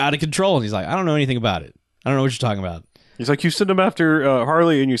guys are out of control. And he's like, I don't know anything about it. I don't know what you're talking about. He's like, you send him after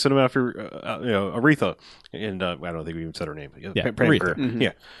Harley and you send him after, Aretha. And I don't think we even said her name. Yeah, Pam Aretha. Grier.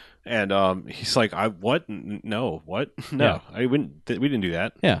 Yeah. And he's like, what? No, what? No, we didn't do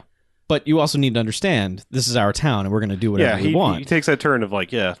that. Yeah. But you also need to understand, this is our town and we're going to do whatever we he want. takes that turn of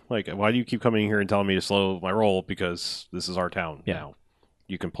like, why do you keep coming here and telling me to slow my roll? Because this is our town now.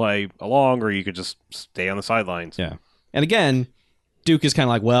 You can play along or you could just stay on the sidelines. Yeah. And again, Duke is kind of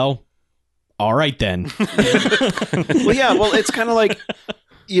like, well, all right then. Well, yeah. Well, it's kind of like,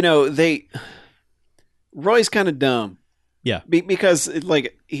 Roy's kind of dumb. Yeah. Because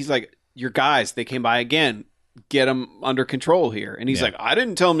he's like, your guys, they came by again. get him under control here. And he's like, I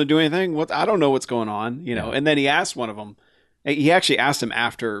didn't tell him to do anything. I don't know what's going on, you know. And then he asked one of them. He actually asked him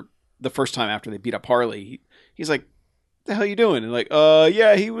after the first time after they beat up Harley. He's like, "The hell you doing?" And like,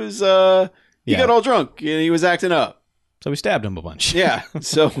 yeah, he was he got all drunk and he was acting up. So we stabbed him a bunch. Yeah.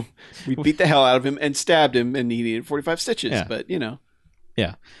 So we beat the hell out of him and stabbed him, and he needed 45 stitches. Yeah. But you know,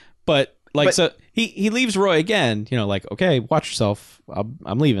 Yeah. But so he leaves Roy again, you know, like, okay, watch yourself.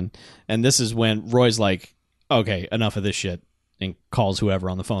 I'm leaving. And this is when Roy's like, okay, enough of this shit. And calls whoever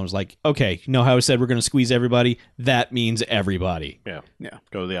on the phone. Is like, okay, you know how I said we're going to squeeze everybody? That means everybody. Yeah. Yeah.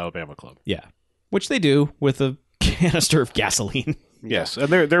 Go to the Alabama Club. Yeah. Which they do with a canister of gasoline. Yes, and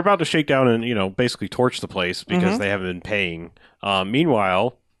they're about to shake down and, you know, basically torch the place because they haven't been paying.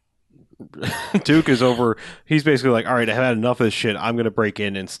 Meanwhile, Duke is over. He's basically like, all right, I've had enough of this shit. I'm going to break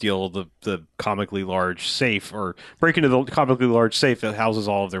in and steal the comically large safe, or break into the comically large safe that houses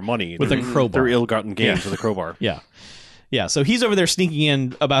all of their money. With a crowbar. Their ill-gotten gains with a crowbar. Yeah. Yeah, so he's over there sneaking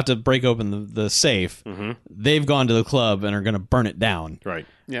in, about to break open the safe. Mm-hmm. They've gone to the club and are going to burn it down. Right.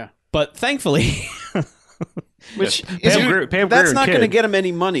 yeah. But thankfully, Which Pam is, Grier- Pam that's Grier not and going to Kid. get him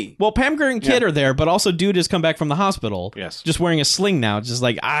any money. well, Pam Grier and Kid are there, but also Dude has come back from the hospital. Yes. Just wearing a sling now. It's just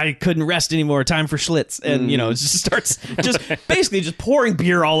like, I couldn't rest anymore. Time for Schlitz. And, you know, it just starts just basically just pouring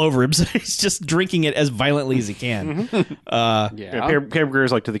beer all over him. So he's just drinking it as violently as he can. Yeah. Yeah, Pam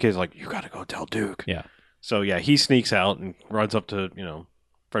Grier's like to the kids, like, you got to go tell Duke. Yeah. So, yeah, he sneaks out and runs up to, you know,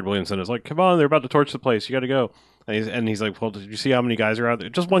 Fred Williamson is like, come on, they're about to torch the place. You got to go. And he's like, well, did you see how many guys are out there?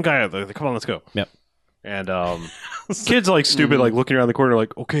 Just one guy out there. Come on, let's go. Yep. And kid's like stupid, like looking around the corner,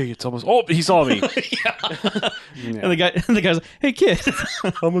 like, okay, it's almost. Oh, he saw me. And the guy's like, hey, kid.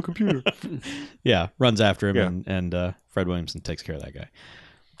 I'm a computer. Yeah. Runs after him. Yeah. And Fred Williamson takes care of that guy.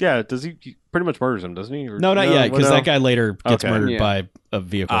 Yeah, does he pretty much murders him, doesn't he? Or, No, not yet, because no? that guy later gets Okay. murdered Yeah. by a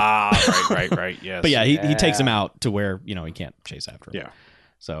vehicle. Right. Yes. But yeah, he takes him out to where, you know, he can't chase after him. Yeah.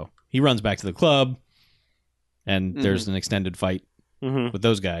 So he runs back to the club, and there's an extended fight Mm-hmm. with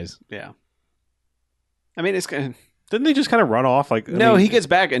those guys. Yeah. I mean, it's kind of, Didn't they just kind of run off? Like, no, he gets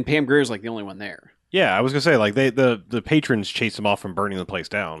back, and Pam Grier's like the only one there. Yeah, I was gonna say, like, the patrons chase him off from burning the place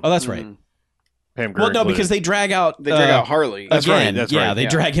down. Oh, that's right. Pam Grier Well, no, included. because they drag out. They drag out Harley, That's right, again. that's yeah, right, they yeah.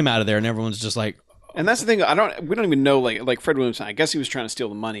 drag him out of there, and everyone's just like, and that's the thing. We don't even know. Like Fred Williamson, I guess he was trying to steal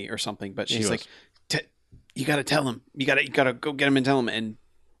the money or something. But she's was. like, you got to tell him. You got to go get him and tell him. And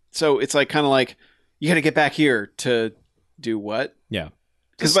so it's like kind of like you got to get back here to do what? yeah,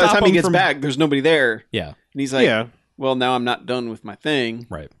 Because by the stop time he him gets from- back, there's nobody there, yeah, and he's like, yeah. well, now I'm not done with my thing.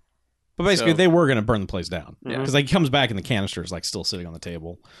 right. But basically, So- they were going to burn the place down Yeah. because like he comes back and the canister is like still sitting on the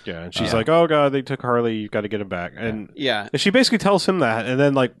table. Yeah, and she's like, "Oh God, they took Harley. You got to get him back." And Yeah, she basically tells him that, and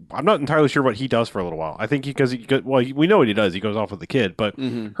then like, I'm not entirely sure what he does for a little while. I think we know what he does. He goes off with the kid, but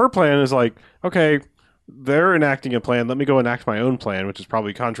her plan is like, okay, they're enacting a plan. Let me go enact my own plan, which is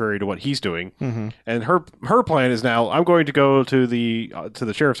probably contrary to what he's doing. And her plan is now, I'm going to go to the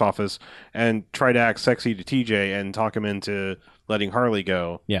sheriff's office and try to act sexy to TJ and talk him into letting Harley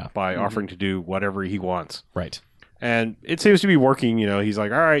go. Yeah. by offering to do whatever he wants. Right. And it seems to be working. You know, he's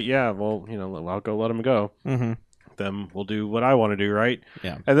like, all right, yeah, well, you know, I'll go let him go. Mm-hmm. Then we'll do what I want to do, right?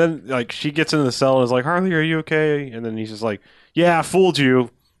 Yeah. And then, like, she gets into the cell and is like, Harley, are you okay? And then he's just like, yeah, I fooled you.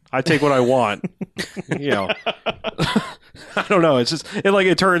 I take what I want. You know. I don't know. It's just,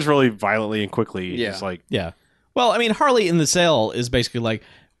 it turns really violently and quickly. It's Yeah. just like, Yeah. Well, I mean, Harley in the cell is basically like,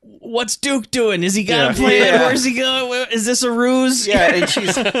 what's Duke doing? Is he got a Yeah. plan? Yeah. Where's he going? Is this a ruse? yeah, and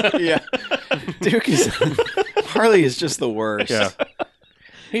she's Duke is Harley is just the worst. yeah.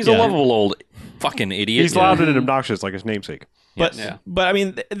 He's Yeah. a lovable old fucking idiot. He's loud and obnoxious like his namesake. But Yeah. but I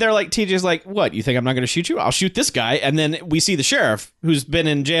mean, they're like, TJ's like, what? You think I'm not going to shoot you? I'll shoot this guy. And then we see the sheriff who's been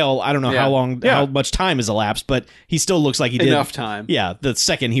in jail. I don't know Yeah. how long, Yeah. how much time has elapsed, but he still looks like he did Enough time. Yeah, the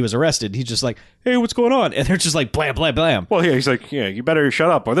second he was arrested, he's just like, hey, what's going on? And they're just like, blam, blam, blam. Well, yeah, he's like, yeah, you better shut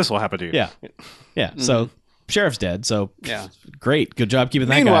up or this will happen to you. Yeah, yeah. So sheriff's dead. So Yeah. great, good job keeping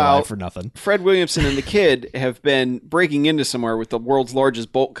that guy Meanwhile- alive for nothing. Fred Williamson and the kid have been breaking into somewhere with the world's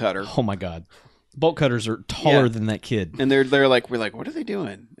largest bolt cutter. Oh my god, bolt cutters are taller Yeah. than that kid. And we're like, what are they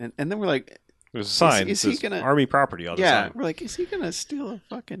doing? And then we're like, There's a sign. Is It he says gonna- Army property on the yeah, sign. we're like, is he gonna steal a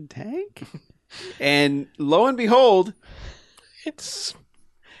fucking tank? And lo and behold, It's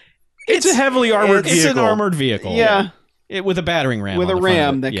a heavily armored It's vehicle. an armored vehicle. yeah, with a battering ram. with on a the front of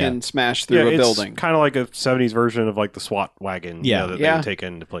ram it. that Yeah. can smash through Yeah, a it's building. kind of like a 70s version of like the SWAT wagon. Yeah. That Yeah. they take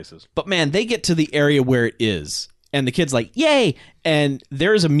into places. But man, they get to the area where it is, and the kid's like, "Yay!" And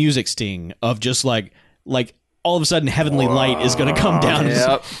there's a music sting of just like all of a sudden, heavenly light is going to come down. and just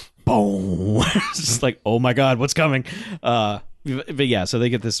Yep. boom! It's just like, oh my god, what's coming? But yeah, so they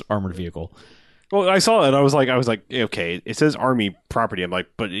get this armored vehicle. Well, I saw it. I was like, okay, it says Army property. I'm like,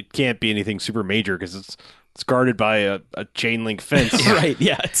 but it can't be anything super major because it's guarded by a chain link fence. Right?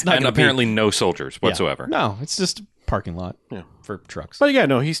 Yeah, it's not. And gonna be- apparently no soldiers Yeah. whatsoever. No, it's just a parking lot. Yeah. For trucks. But yeah,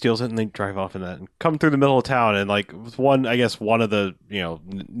 no, he steals it and they drive off in that and come through the middle of town and like one of the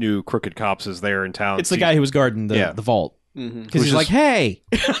new crooked cops is there in town. It's the guy who was guarding the vault. Mhm. Because he's like, hey,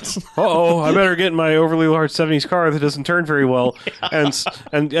 I better get in my overly large '70s car that doesn't turn very well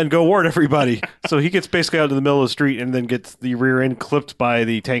and go warn everybody. So he gets basically out to the middle of the street and then gets the rear end clipped by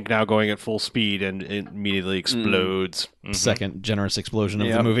the tank now going at full speed and it immediately explodes. second generous explosion of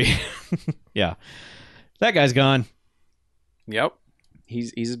the Yep. movie. Yeah, that guy's gone. Yep.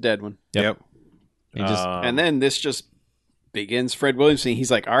 He's a dead one. Yep. He just And then this just begins Fred Williamson.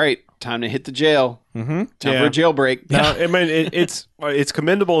 He's like, all right, time to hit the jail. Mhm. Time Yeah. for a jailbreak. Now, I mean, it's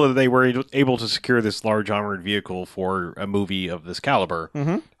commendable that they were able to secure this large armored vehicle for a movie of this caliber.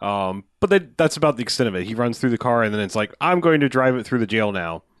 But that's about the extent of it. He runs through the car, and then it's like, I'm going to drive it through the jail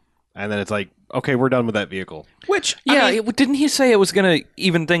now. And then it's like, okay, we're done with that vehicle. which Yeah, I mean, didn't he say it was going to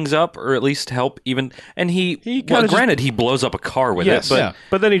even things up or at least help even? And he kinda just- granted, he blows up a car with Yes, it, but yeah.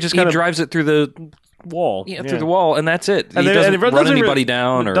 But then he just he kind of drives it through the wall. through the wall, and that's it. And he then- doesn't and it run doesn't anybody really-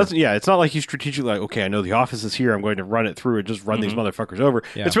 down or it's not like he's strategically like, okay, I know the office is here. I'm going to run it through and just run these motherfuckers over.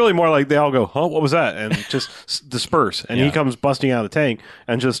 Yeah. It's really more like they all go, huh, what was that? And just disperse. And Yeah. he comes busting out of the tank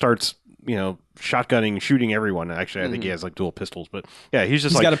and just starts, shotgunning, shooting everyone. Actually, I think he has like dual pistols. But yeah, he's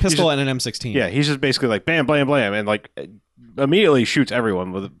just he's like... got a he's pistol just- and an M16. yeah, he's just basically like, bam, blam, blam. And like immediately shoots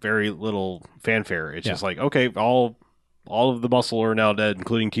everyone with very little fanfare. It's Yeah. just like, okay, all of the muscle are now dead,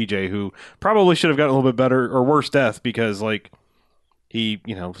 including TJ, who probably should have gotten a little bit better or worse death because, like, he,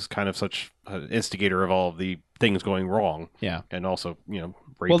 was kind of such an instigator of all of the things going wrong. Yeah. And also, rapey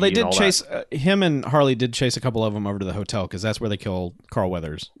Well, they and did all chase him and Harley did chase a couple of them over to the hotel because that's where they kill Carl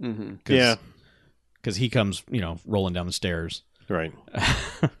Weathers. Mm-hmm. Yeah. Because he comes, rolling down the stairs. that. Right.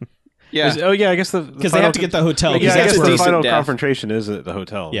 Yeah. I guess the Because they have to get the hotel. Yeah, Because I that's guess a the decent final death. confrontation is at the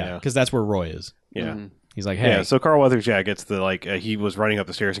hotel. yeah, because that's where Roy is. Yeah. Mhm. He's like, hey, Yeah, so Carl Weathers, gets the, he was running up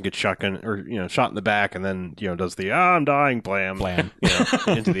the stairs and gets shotgun, or, shot in the back, and then, does the, I'm dying, blam, blam.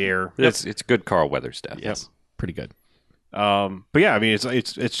 into the air. it's good Carl Weathers stuff. Yes, pretty good. But yeah, I mean,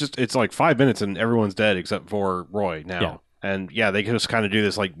 it's like 5 minutes and everyone's dead except for Roy now. Yeah. And yeah, they just kind of do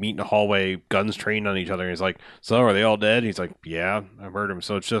this, like, meet in a hallway, guns trained on each other. And he's like, so are they all dead? And he's like, yeah, I've heard him.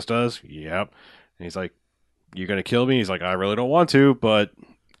 So it's just us? Yep. And he's like, you're going to kill me? He's like, I really don't want to, but...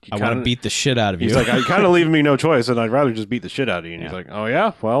 I want to beat the shit out of you. He's like, I kind of leaving me no choice, and I'd rather just beat the shit out of you. And he's Yeah. like, oh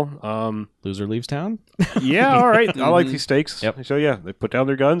yeah, well, Loser leaves town. yeah, all right, I like these stakes. Yep. So yeah, they put down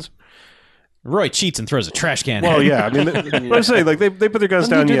their guns. Roy cheats and throws a trash can. Well, at him. yeah, I mean, what I'm saying, like they put their guns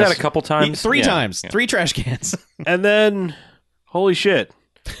Didn't down. he do Yes, that a couple times? Three Yeah. times, Yeah. 3 trash cans. and then, holy shit,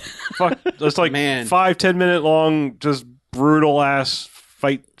 fuck, it's like Man. 5-10 minute long, just brutal ass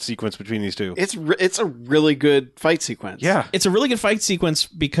fight sequence between these two. It's a really good fight sequence. Yeah, It's a really good fight sequence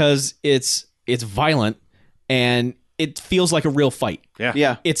because it's violent and it feels like a real fight.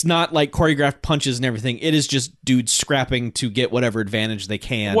 Yeah. It's not like choreographed punches and everything. It is just dudes scrapping to get whatever advantage they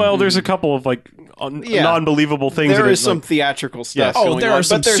can. well, there's a couple of like Yeah. non-believable things. There in it, is some like- theatrical stuff. Yes. oh, going there on, are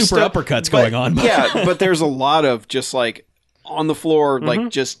some but there's super still- uppercuts but- going on. Yeah, but there's a lot of just like on the floor, like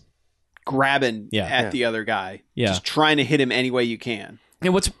just grabbing Yeah. at the other guy, Yeah. just trying to hit him any way you can.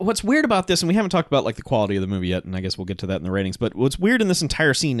 And what's weird about this, and we haven't talked about like the quality of the movie yet, and I guess we'll get to that in the ratings. But what's weird in this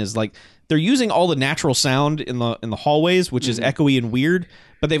entire scene is like they're using all the natural sound in the hallways, which is echoey and weird,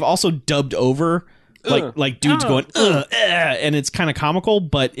 but they've also dubbed over like dudes going and it's kind of comical,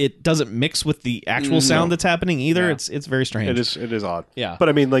 but it doesn't mix with the actual sound that's happening either. Yeah. It's very strange. It is odd. Yeah. But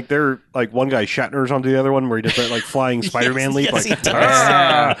I mean, like they're like one guy Shatner's onto the other one where he does that like flying Spider-Man leap. yes, like, he does.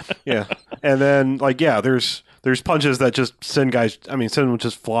 "Ah!" Yeah. And then like there's punches that just send them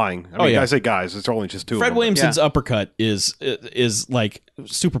just flying. I mean, yeah. I say guys, it's only just two. Fred of them. Williamson's uppercut is like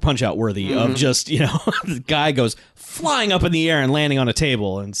super punch out worthy of just the guy goes flying up in the air and landing on a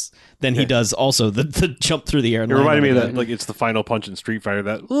table, and then he does also the jump through the air. And It land reminded me on of the that, like it's the final punch in Street Fighter.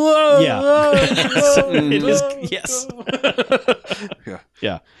 That It is yes. Yeah.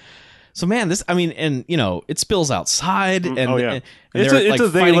 Yeah. So man, this it spills outside and oh yeah, and it's they're, a like,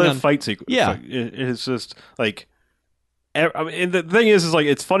 they fighting live on- fight sequence. Yeah. It's just like, I mean, and the thing is like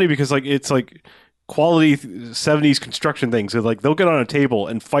it's funny because like it's like quality 70s construction things. So, like they'll get on a table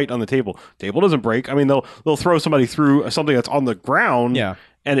and fight on the table. Table doesn't break. I mean, they'll throw somebody through something that's on the ground. Yeah.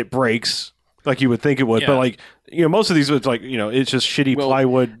 and it breaks like you would think it would. Yeah. But like most of these was like, it's just shitty Well,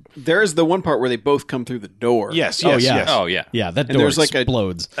 plywood. There's the one part where they both come through the door. Yes, Oh, yes, yeah. yes. Oh yeah. Yeah, that And door there's like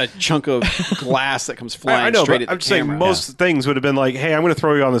explodes. a chunk of glass that comes flying I know, straight but at the I'm just saying camera. most things would have been like, "Hey, I'm going to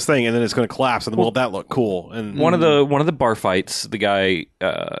throw you on this thing, and then it's going to collapse, and will that look cool?" And One of the bar fights, the guy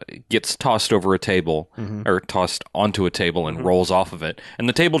gets tossed over a table or tossed onto a table and rolls off of it, and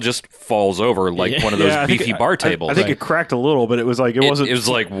the table just falls over like one of those I think beefy bar tables. I think it cracked a little, but it was like it wasn't. It was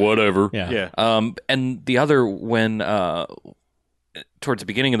like whatever. Yeah. yeah. And the other when towards the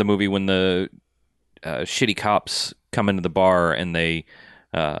beginning of the movie when the shitty cops come into the bar and they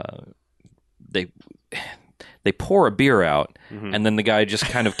pour a beer out, and then the guy just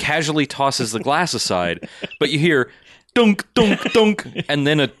kind of casually tosses the glass aside, but you hear dunk, dunk, dunk, and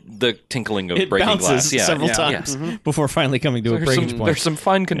then the tinkling of It breaking bounces glass. Yeah, several yeah, times yeah. before finally coming to a breaking point. There's some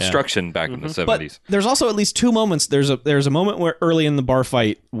fine construction back in the 70s. But there's also at least two moments. There's a moment where early in the bar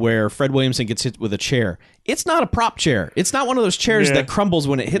fight where Fred Williamson gets hit with a chair. It's not a prop chair. It's not one of those chairs that crumbles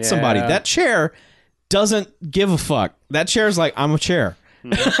when it hits somebody. That chair doesn't give a fuck. That chair is like, I'm a chair.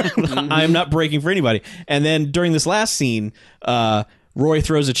 I am not breaking for anybody. And then during this last scene, Roy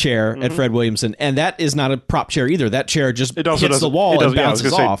throws a chair at Fred Williamson, and that is not a prop chair either. That chair just It also hits the doesn't- wall it and doesn't- yeah, I was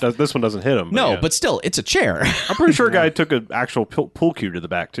bounces gonna off. say, this one doesn't hit him. No, yeah. but still, it's a chair. I'm pretty sure a guy took an actual pool cue to the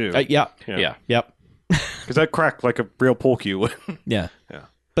back too. Yeah. Yeah. Yep. Because that cracked like a real pool cue would. Yeah. Yeah.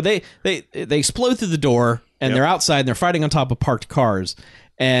 But they explode through the door and they're outside and they're fighting on top of parked cars.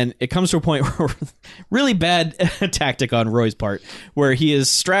 And it comes to a point where really bad tactic on Roy's part, where he is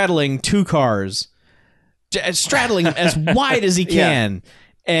straddling two cars, straddling them as wide as he can.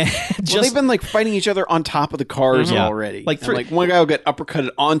 And just Well, they've been like fighting each other on top of the cars Yeah. already. Like, Like one guy will get uppercutted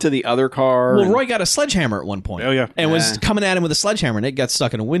onto the other car. well, and- Roy got a sledgehammer at one point. Oh, yeah. And was coming at him with a sledgehammer, and it got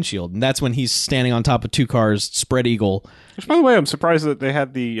stuck in a windshield. And that's when he's standing on top of two cars, spread eagle. Which, by the way, I'm surprised that they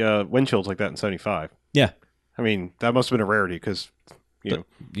had the wind chills like that in '75. Yeah. I mean, that must have been a rarity because,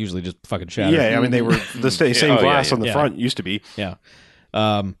 Usually just fucking shatter. yeah, I mean, they were the same Oh, yeah, glass yeah. on the Yeah. front used to be. Yeah.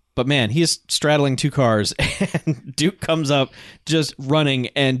 But man, he's straddling two cars, and Duke comes up just running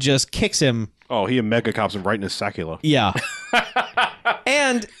and just kicks him. Oh, he and Mega Cops him right in his sacula. Yeah.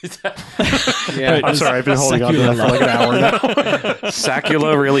 And yeah. I'm sorry, I've been holding on to that for like an hour now.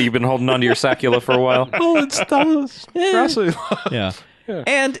 Sacula, really? You've been holding on to your sacula for a while? Oh, it's impressive. yeah.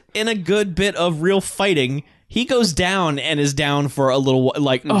 And in a good bit of real fighting, he goes down and is down for a little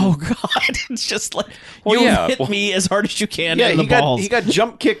like, oh god, it's just like Well, you yeah, hit well- me as hard as you can Yeah, in the he got balls. he got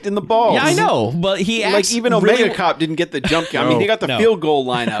jump kicked in the balls. Yeah, I know, but he Like acts even really, Omega Cop didn't get the jump kick. I mean, he got the No. field goal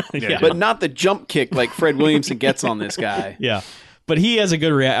lineup, Yeah. but not the jump kick like Fred Williamson gets on this guy. Yeah. But he has a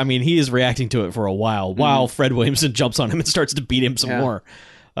good I mean, he is reacting to it for a while Fred Williamson jumps on him and starts to beat him some Yeah. more.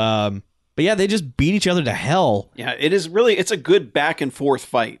 But yeah, they just beat each other to hell. Yeah, it's a good back and forth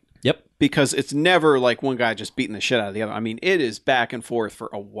fight. Yep. Because it's never like one guy just beating the shit out of the other. I mean, it is back and forth for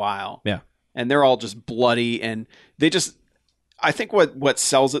a while. Yeah. And they're all just bloody, and they just I think what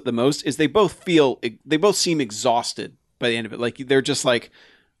sells it the most is they both seem exhausted by the end of it. Like they're just like,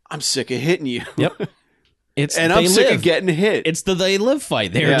 I'm sick of hitting you. Yep. It's And they I'm sick live. of getting hit. It's the they live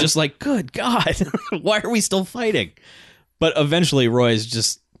fight. They're Yeah. just like, good God, why are we still fighting? But eventually Roy's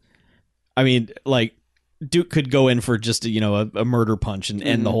just, I mean, like Duke could go in for just a murder punch and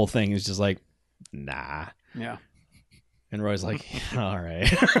end the whole thing. It's just like, nah. yeah. And Roy's like, all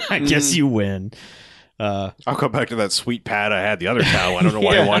right, I guess you win. I'll go back to that sweet pad I had the other time. I don't know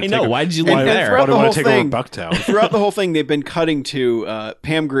why I wanted to take Why did you And- leave and there? throughout Why do the I want whole to take over thing- Bucktown? Throughout the whole thing, they've been cutting to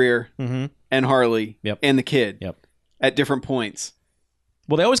Pam Grier and Harley Yep. and the kid Yep. at different points.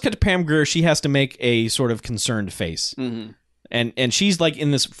 Well, they always cut to Pam Grier. She has to make a sort of concerned face. Mm-hmm. And she's like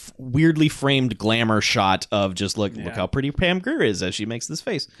in this weirdly framed glamour shot of just look how pretty Pam Grier is as she makes this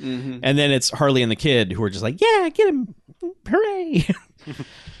face. Mm-hmm. And then it's Harley and the kid who are just like, yeah, get him. Hooray.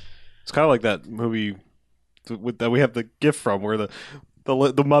 It's kind of like that movie that we have the gift from where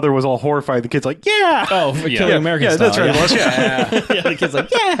the mother was all horrified. The kid's like, yeah. Oh, for Killing American yeah, Style. that's right. It was, yeah. Yeah, the kid's like,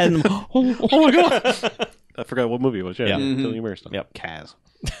 yeah. And, Oh my god. I forgot what movie it was. Yeah, Yeah. Killing American. Yep. Kaz.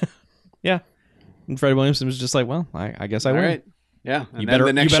 yeah. And Fred Williamson was just like, well, I guess I All win. right. Yeah. And You then better,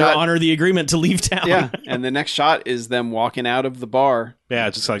 the next you better shot, honor the agreement to leave town. yeah. And the next shot is them walking out of the bar, Yeah,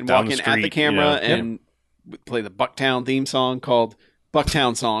 it's just like and down walking the street at the camera, you know. and play the Bucktown theme song called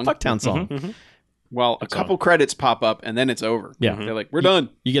Bucktown Song. Bucktown song. While a couple credits pop up, and then it's over. Yeah. They're like, we're done.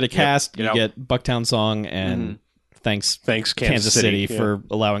 You get a cast, Get you out. get Bucktown song, and thanks Thanks, Kansas City yeah. for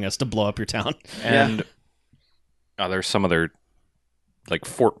allowing us to blow up your town. And there's some other, like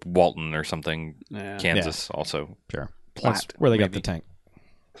Fort Walton or something, Yeah. Kansas also. Sure. Platte, That's where they got maybe. the tank.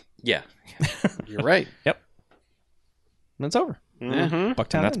 Yeah. You're right. And it's over. Bucktown. And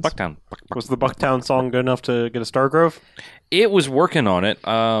that's ends. Bucktown. Was the Bucktown song good enough to get a Stargrove? It was working on it.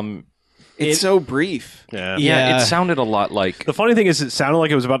 It's so brief. Yeah. Yeah, it sounded a lot like. The funny thing is, it sounded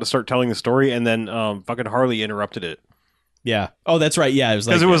like it was about to start telling the story, and then fucking Harley interrupted it. Yeah. Oh, that's right. Yeah, it was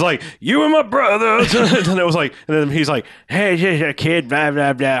like Because it was like, you and my brothers. And then it was like, and then he's like, hey, yeah, kid, blah,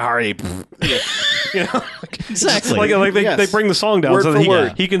 blah, blah, Harley. You know? exactly. Like they, Yes. they bring the song down Word so for that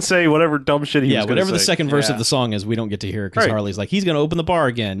word. he can say whatever dumb shit he was gonna whatever the say. second verse Yeah. of the song is, we don't get to hear because Right. Harley's like, he's going to open the bar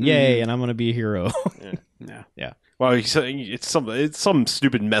again. Yay, and I'm going to be a hero. Yeah. Well, it's some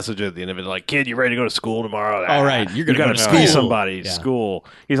stupid message at the end of it, like, kid, you ready to go to school tomorrow? All right, you're gonna you go gotta to be school. somebody. Yeah. School.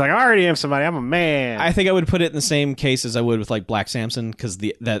 He's like, I already am somebody. I'm a man. I think I would put it in the same case as I would with like Black Samson because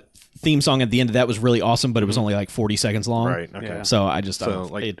that theme song at the end of that was really awesome, but it was only like 40 seconds long. Right. Okay. Yeah. So I just So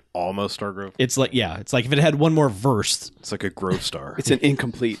like almost Stargrove. it's like it's like if it had one more verse. It's like a Grove Star. It's an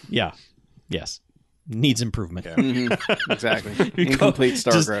incomplete. Yeah. Yes. Needs improvement. Exactly. Incomplete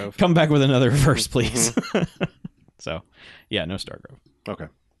Just Stargrove. come back with another verse, please. So, yeah, no Stargrove. Okay.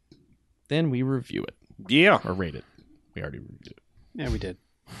 Then we review it Yeah. or rate it. We already reviewed it. Yeah, we did.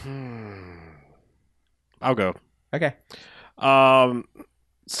 I'll go. Okay.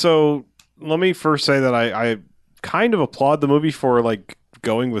 So let me first say that I kind of applaud the movie for like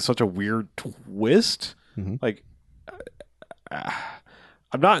going with such a weird twist. Mhm. Like,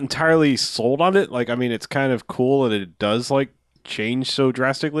 I'm not entirely sold on it. Like, I mean, it's kind of cool that it does like change so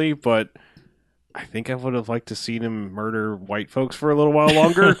drastically, but I think I would have liked to seen him murder white folks for a little while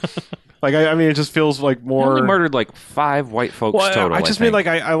longer. Like, I mean, it just feels like He more. only murdered like 5 white folks Well, total. I just mean like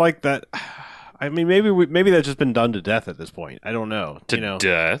I like that. I mean, maybe that's just been done to death at this point. I don't know.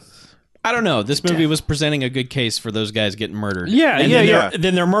 death. I don't know. This movie was presenting a good case for those guys getting murdered. Yeah, and yeah, then yeah.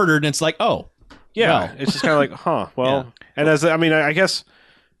 Then they're murdered, and it's like, oh, Yeah, well. it's just kind of like, huh? Well, Yeah. and I guess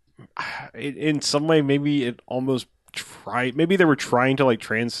in some way, maybe it almost tried. Maybe they were trying to like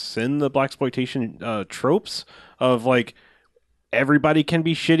transcend the blaxploitation tropes of like everybody can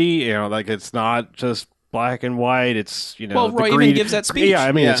be shitty. You know, like it's not just black and white. It's Well, the Roy even greed. gives that speech. Yeah,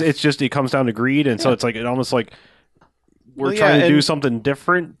 I mean, Yeah. it's just it comes down to greed, and so it's like it almost like we're Well, yeah, trying to do and- something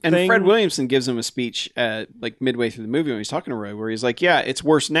different. And thing. Fred Williamson gives him a speech like midway through the movie when he's talking to Roy, where he's like, "Yeah, it's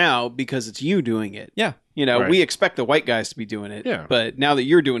worse now because it's you doing it. Yeah. You know, Right. we expect the white guys to be doing it, Yeah. but now that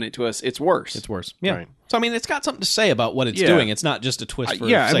you're doing it to us, it's worse." It's worse. Yeah. Right. So, I mean, it's got something to say about what it's Yeah. doing. It's not just a twist for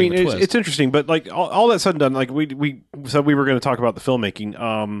Yeah, the I sake mean, of a it's, twist. it's interesting, but like all that said and done, like we said we were going to talk about the filmmaking.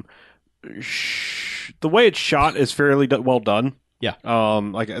 The way it's shot is fairly well done. Yeah.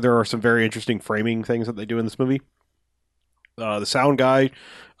 Like there are some very interesting framing things that they do in this movie. The sound guy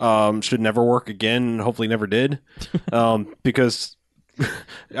should never work again. Hopefully, never did, because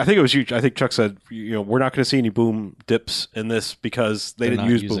I think it was you. I think Chuck said, we're not going to see any boom dips in this because they They're didn't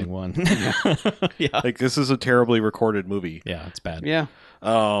not use using boom. one. Yeah. Like this is a terribly recorded movie. Yeah, it's bad. Yeah.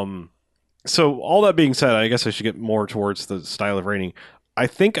 So all that being said, I guess I should get more towards the style of rating. I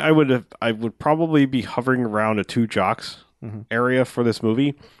think I would probably be hovering around a 2 jocks Mhm. area for this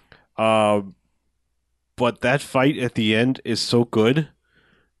movie. But that fight at the end is so good.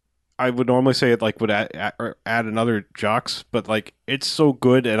 I would normally say it like would add another jocks, but like it's so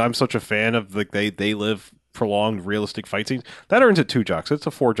good, and I'm such a fan of like they live prolonged realistic fight scenes. That earns it 2 jocks. It's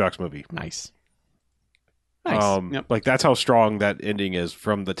a 4 jocks movie. Nice. Nice. Yep. Like that's how strong that ending is,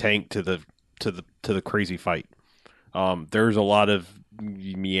 from the tank to the crazy fight. There's a lot of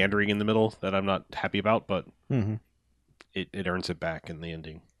meandering in the middle that I'm not happy about, but Mm-hmm. it earns it back in the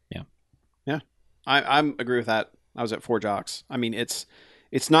ending. I'm agree with that. I was at 4 jocks. I mean, it's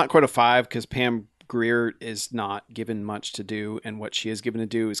not quite a 5 because Pam Grier is not given much to do, and what she is given to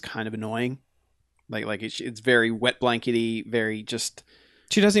do is kind of annoying. Like it's very wet blankety, very just.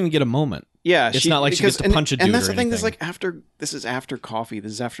 She doesn't even get a moment. Yeah, It's not like she gets to punch a dude and that's or the thing. This anything. this is after Coffee.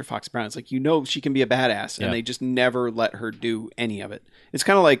 This is after Fox Brown. It's like she can be a badass, and Yeah. they just never let her do any of it. It's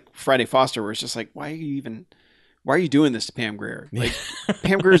kind of like Friday Foster, where it's just like, why are you doing this to Pam Grier? Like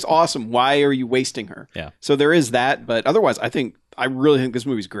Pam Grier is awesome. Why are you wasting her? Yeah. So there is that, but otherwise, I really think this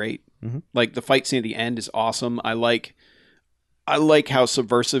movie's great. Mhm. Like the fight scene at the end is awesome. I like how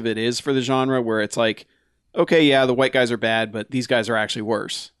subversive it is for the genre, where it's like, okay, yeah, the white guys are bad, but these guys are actually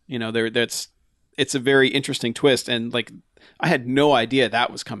worse. It's a very interesting twist, and like I had no idea that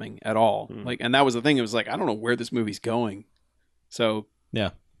was coming at all. Like, and that was the thing. It was like, I don't know where this movie's going. So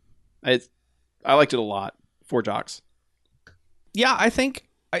Yeah. I liked it a lot. 4 jocks. Yeah, I think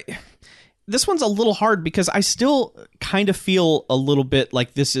this one's a little hard because I still kind of feel a little bit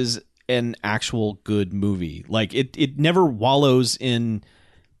like this is an actual good movie. Like it never wallows in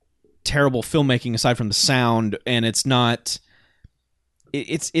terrible filmmaking aside from the sound, and it's not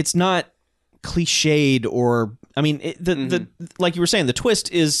cliched or I mean, the like you were saying, the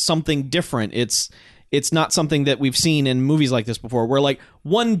twist is something different. It's not something that we've seen in movies like this before, where like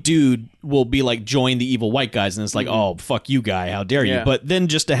one dude will be like join the evil white guys, and it's like, oh fuck you, guy, how dare you? Yeah. But then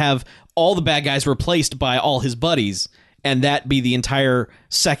just to have all the bad guys replaced by all his buddies, and that be the entire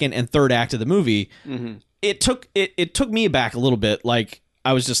second and third act of the movie, it took me aback a little bit. Like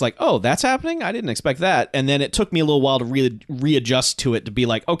I was just like, oh, that's happening? I didn't expect that. And then it took me a little while to readjust to it, to be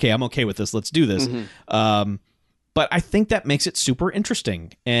like, okay, I'm okay with this. Let's do this. But I think that makes it super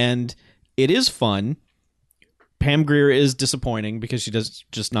interesting. And it is fun. Pam Grier is disappointing because she does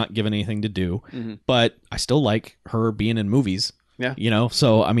just not given anything to do. But I still like her being in movies. Yeah. You know?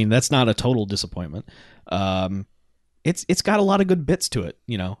 So, I mean, that's not a total disappointment. It's got a lot of good bits to it,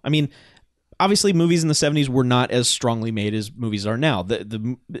 you know? I mean, obviously movies in the 70s were not as strongly made as movies are now.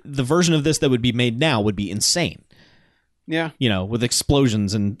 The version of this that would be made now would be insane. Yeah. You know, with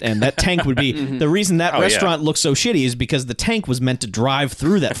explosions and that tank would be the reason that restaurant looks so shitty is because the tank was meant to drive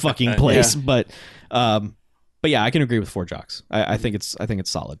through that fucking place. But yeah, I can agree with Four Jocks. I think it's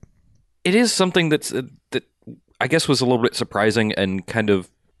solid. It is something that I guess was a little bit surprising, and kind of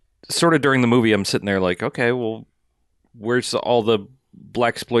sort of during the movie I'm sitting there like, okay, well, where's all the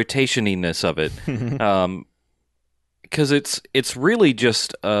blaxploitationiness of it? Because it's really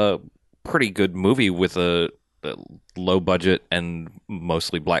just a pretty good movie with a low budget and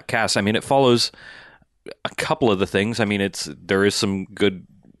mostly black cast. I mean, it follows a couple of the things. I mean, there is some good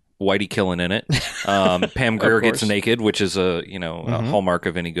whitey killing in it. Pam Grier gets naked, which is a hallmark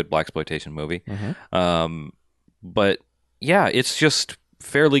of any good blaxploitation movie. But yeah, it's just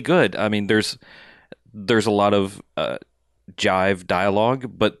fairly good. I mean, there's a lot of jive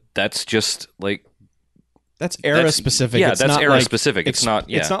dialogue, but that's just like that's era specific. Yeah, it's that's not era like, specific. It's not.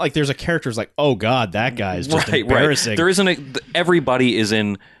 Yeah. It's not like there's a character's like, oh god, that guy is just embarrassing. Right. There isn't. Everybody is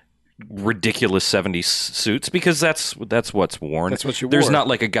in ridiculous 70s suits because that's what's worn. That's what you There's wore. not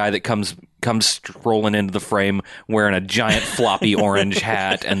like a guy that comes strolling into the frame wearing a giant floppy orange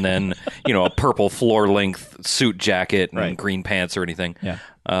hat and then a purple floor length suit jacket and green pants or anything. Yeah.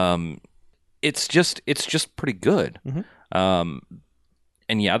 It's just pretty good. And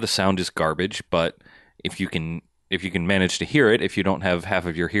yeah, the sound is garbage, but if you can manage to hear it, if you don't have half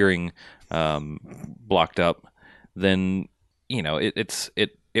of your hearing blocked up, then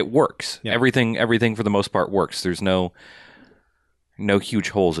it works. Yeah. Everything for the most part works. There's no huge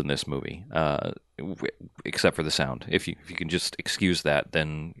holes in this movie, except for the sound. If you can just excuse that,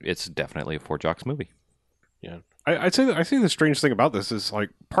 then it's definitely a Four Jocks movie. Yeah, I think the strange thing about this is like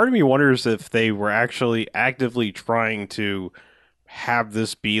part of me wonders if they were actually actively trying to have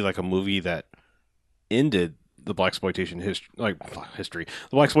this be like a movie that ended the blaxploitation history,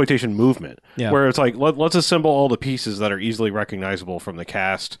 the blaxploitation movement, where it's like let's assemble all the pieces that are easily recognizable from the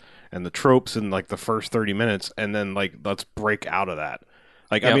cast and the tropes in like the first 30 minutes, and then like let's break out of that.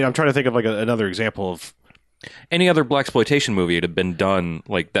 Like, I mean, I'm trying to think of like another example of any other blaxploitation movie. It had been done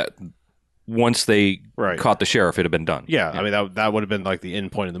like that. Once they caught the sheriff, it had been done. Yeah, I mean that would have been like the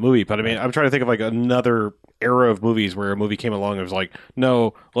end point of the movie. But I mean, I'm trying to think of like another era of movies where a movie came along and was like,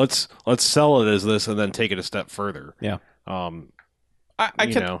 no, let's sell it as this and then take it a step further. Yeah.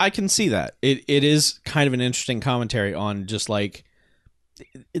 I can see that. It is kind of an interesting commentary on just like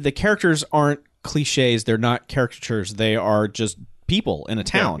the characters aren't cliches. They're not caricatures. They are just people in a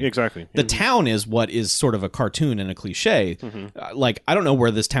town. Yeah, exactly. The town is what is sort of a cartoon and a cliche. Like, I don't know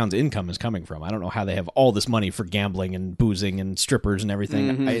where this town's income is coming from. I don't know how they have all this money for gambling and boozing and strippers and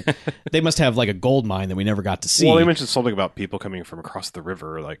everything. They must have like a gold mine that we never got to see. Well, they mentioned something about people coming from across the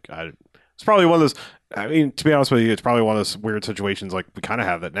river. Like, it's probably one of those. I mean, to be honest with you, it's probably one of those weird situations like we kind of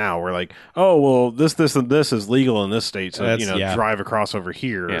have that now. Where like, oh well, this, and this is legal in this state, so drive across over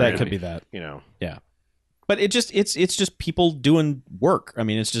here. Yeah, that could be that. Yeah. But it's just people doing work. I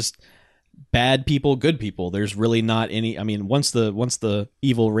mean, it's just bad people, good people. There's really not any. I mean, once the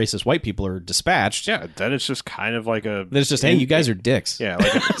evil racist white people are dispatched, then it's just kind of like a. Then it's just, hey, you guys are dicks. Yeah,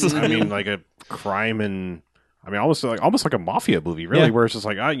 like I mean, like a crime and. I mean, almost like a mafia movie, really, where it's just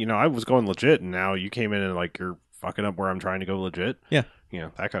like, I was going legit, and now you came in and like you're fucking up where I'm trying to go legit. Yeah,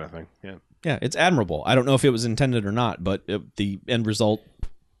 that kind of thing. Yeah, yeah, it's admirable. I don't know if it was intended or not, but the end result,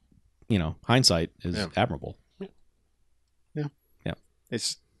 hindsight is admirable. Yeah.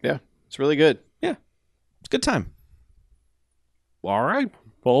 It's really good. Yeah, it's a good time. All right.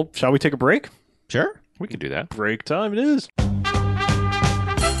 Well, shall we take a break? Sure, we could do that. Break time it is.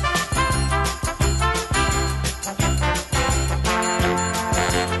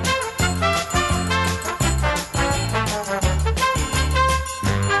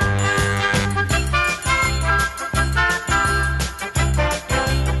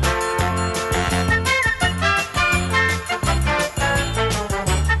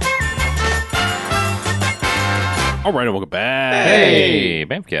 All right, and welcome back. Hey,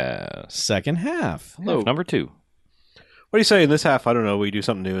 Bamcast. Second half. Hello. Number 2. What do you say in this half? I don't know. We do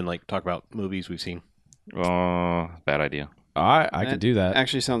something new and like talk about movies we've seen. Bad idea. I could do that.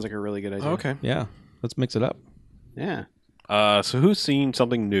 Actually sounds like a really good idea. Okay. Yeah. Let's mix it up. Yeah. So who's seen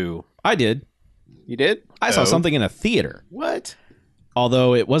something new? I did. You did? I saw Oh. something in a theater, What?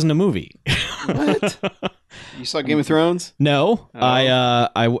 although it wasn't a movie. What? You saw Game of Thrones? No, Oh.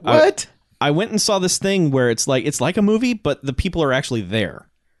 I What? I went and saw this thing where it's like a movie, but the people are actually there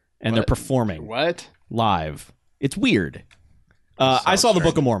and they're What? performing What? live. It's weird. I saw the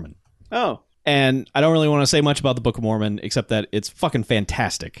Book of Mormon, Oh. and I don't really want to say much about the Book of Mormon except that it's fucking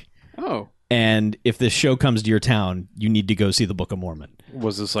fantastic. Oh. And if this show comes to your town, you need to go see the Book of Mormon.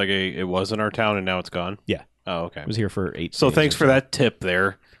 Was this like it was in our town and now it's gone? Yeah. Oh, okay. I was here for 8 So days thanks or for that tip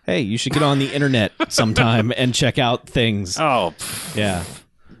there. Hey, you should get on the internet sometime and check out things. Oh, Yeah.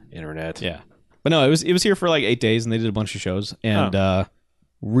 internet. Yeah. But no, it was here for like 8 days and they did a bunch of shows and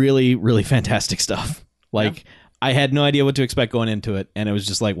really, really fantastic stuff. Like I had no idea what to expect going into it, and it was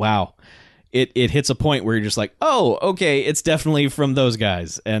just like, wow. It hits a point where you're just like, oh, okay, it's definitely from those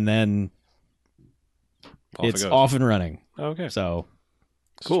guys. And then Off it it's goes. off and running. Okay. So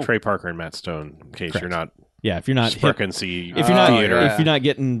Cool. Trey Parker and Matt Stone, in case Correct. you're not yeah, if you're not hip, Spark and see if you're not theater. yeah. if you're not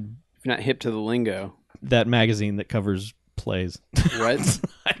getting If you're not hip to the lingo. that magazine that covers plays. What?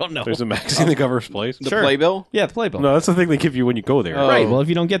 I don't know. There's a magazine that covers plays. The Sure. Playbill? Yeah, the Playbill. No, that's the thing they give you when you go there. Oh. Right. Well, if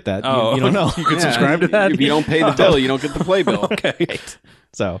you don't get that, you don't know. You can Yeah, subscribe to that. If you don't pay the bill, you don't get the Playbill. Okay.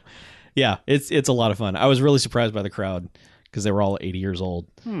 So, yeah, it's a lot of fun. I was really surprised by the crowd because they were all 80 years old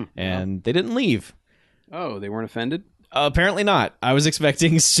and they didn't leave. Oh, they weren't offended? Apparently not. I was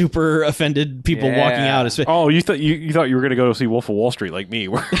expecting super offended people Yeah. walking out. Oh, you thought you were going to go see Wolf of Wall Street like me?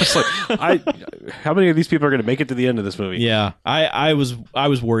 Where it's like, how many of these people are going to make it to the end of this movie? Yeah, I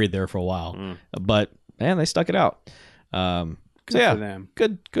was worried there for a while, but man, they stuck it out. So yeah, for them.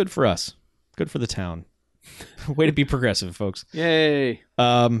 good for us. Good for the town. Way to be progressive, folks. Yay.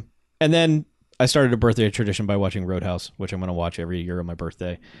 And then I started a birthday tradition by watching Roadhouse, which I'm going to watch every year on my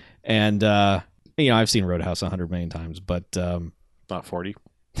birthday. And I've seen Roadhouse 100 million times, but Not 40.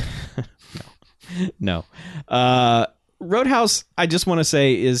 no. Roadhouse, I just want to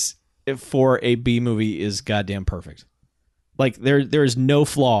say, is for a B movie is goddamn perfect. Like there is no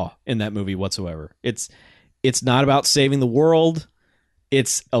flaw in that movie whatsoever. It's not about saving the world.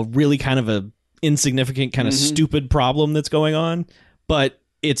 It's a really kind of a insignificant, kind of stupid problem that's going on, but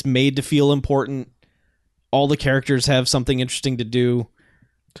it's made to feel important. All the characters have something interesting to do.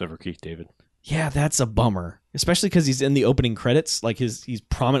 Except for Keith David. Yeah, that's a bummer, especially because he's in the opening credits. Like he's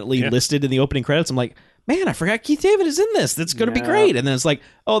prominently listed in the opening credits. I'm like, man, I forgot Keith David is in this. That's going to be great. And then it's like,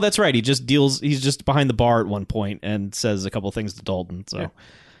 oh, that's right. He's just behind the bar at one point and says a couple things to Dalton. So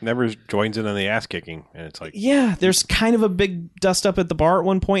Never joins in on the ass kicking, and it's like, yeah, there's kind of a big dust up at the bar at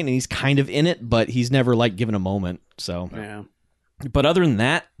one point, and he's kind of in it, but he's never like given a moment. So, Yeah. but other than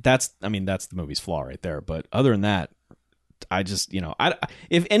that, that's the movie's flaw right there. But other than that, I just,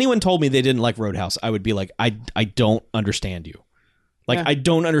 if anyone told me they didn't like Roadhouse, I would be like, I don't understand you. Like, Yeah. I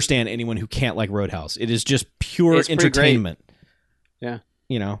don't understand anyone who can't like Roadhouse. It is just pure It's pretty great. entertainment. Yeah.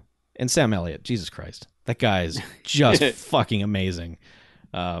 And Sam Elliott, Jesus Christ, that guy is just fucking amazing.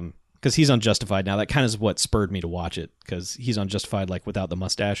 Because he's on Justified now. That kind of is what spurred me to watch it, because he's on Justified like without the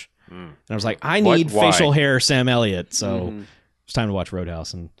mustache. And I was like, I need Why? facial hair Sam Elliott. So it's time to watch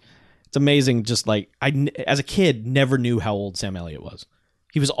Roadhouse. And it's amazing. Just like as a kid, never knew how old Sam Elliott was.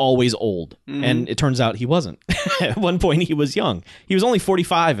 He was always old. And it turns out he wasn't. At one point, he was young. He was only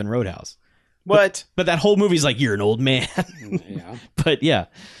 45 in Roadhouse. What? But that whole movie's like, you're an old man. Yeah. But yeah.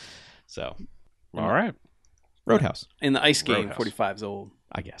 So, all right. Roadhouse, In the ice game, Roadhouse. 45's old.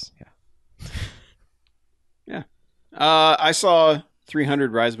 I guess. Yeah. I saw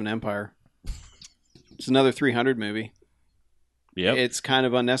 300 Rise of an Empire. It's another 300 movie. Yep. It's kind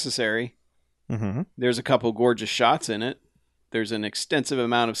of unnecessary. Mm-hmm. There's a couple gorgeous shots in it. There's an extensive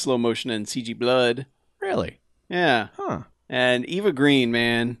amount of slow motion and CG blood. Really? Yeah. Huh. And Eva Green,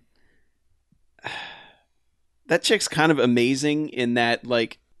 man. That chick's kind of amazing in that,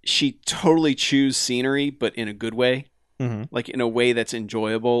 like, she totally chews scenery, but in a good way. Mm-hmm. Like, in a way that's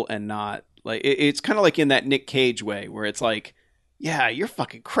enjoyable and not, like, it's kind of like in that Nick Cage way, where it's like, yeah, you're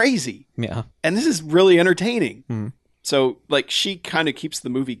fucking crazy. Yeah. And this is really entertaining. Mhm. So, like, she kind of keeps the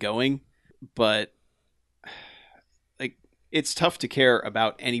movie going, but, like, it's tough to care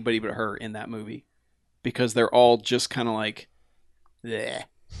about anybody but her in that movie, because they're all just kind of like, bleh.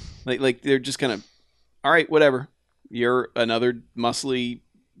 Like they're just kind of, all right, whatever. You're another muscly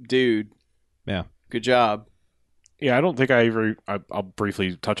dude. Yeah. Good job. Yeah, I don't think I ever. I'll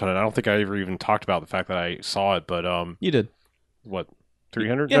briefly touch on it. I don't think I ever even talked about the fact that I saw it, but You did. what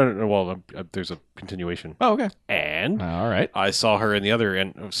 300? Yeah. No. Well, there's a continuation, Oh, okay. and All right. I saw her in the other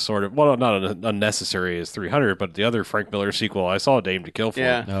and sort of well, not as unnecessary as 300, but the other Frank Miller sequel. I saw Dame to Kill For,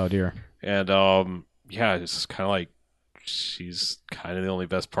 Yeah. Oh dear. and yeah, it's kind of like she's kind of the only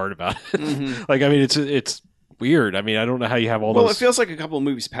best part about it. Mhm. Like, I mean, it's weird. I mean, I don't know how you have all Well, those. it feels like a couple of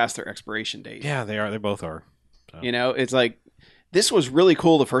movies past their expiration date. Yeah, they are. They both are. So. You know, it's like this was really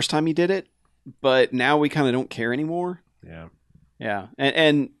cool the first time he did it, but now we kind of don't care anymore. Yeah. Yeah,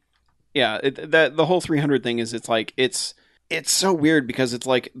 and yeah, that the whole 300 thing is it's like it's so weird because it's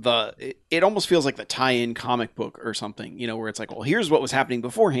like it almost feels like the tie-in comic book or something, you know, where it's like, well, here's what was happening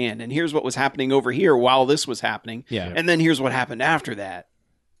beforehand, and here's what was happening over here while this was happening, Yeah. and then here's what happened after that.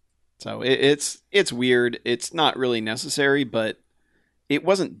 So it's weird. It's not really necessary, but it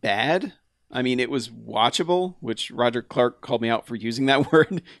wasn't bad. I mean, it was watchable, which Roger Clark called me out for using that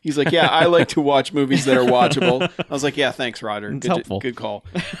word. He's like, yeah, I like to watch movies that are watchable. I was like, yeah, thanks, Roger. It's helpful. Good call.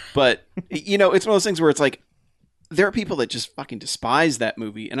 But, you know, it's one of those things where it's like, there are people that just fucking despise that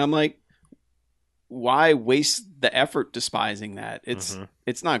movie. And I'm like, why waste the effort despising that?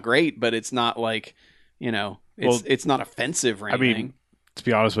 It's not great, but it's not like, you know, it's not offensive or I anything. mean, to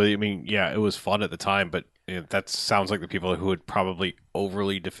be honest with you, I mean, yeah, it was fun at the time, but that sounds like the people who would probably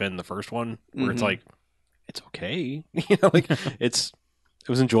overly defend the first one, where it's Mhm. like, it's okay, you know, like it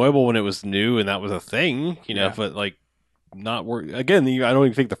was enjoyable when it was new and that was a thing, you know, Yeah. but like not worth. Again, I don't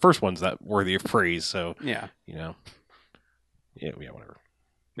even think the first one's that worthy of praise. So yeah. you know, yeah, whatever.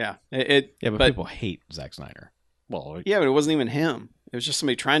 Yeah. Yeah, but people hate Zack Snyder. Well, Yeah, but it wasn't even him. It was just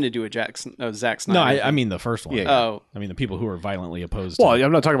somebody trying to do a Zack Snyder. No, I mean the first one. Yeah. Oh, I mean the people who are violently opposed. well, to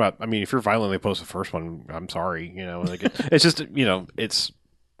I'm not talking about. I mean, if you're violently opposed to the first one, I'm sorry. You know, like it's just you know, it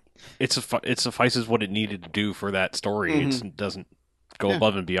suffices what it needed to do for that story. It doesn't go Yeah.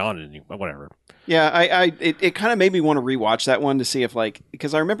 above and beyond it. Whatever. yeah. It kind of made me want to rewatch that one to see if like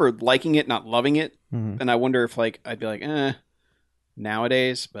because I remember liking it, not loving it, Mhm. and I wonder if like I'd be like,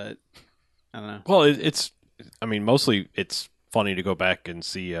 nowadays, but I don't know. Well, it's. I mean, mostly it's funny to go back and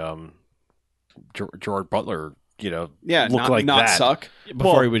see Gerard Butler. You know, Yeah, look not like not that. suck.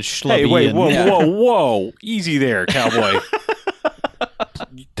 before well, he was schlubby. Hey, wait, and, whoa, easy there, cowboy.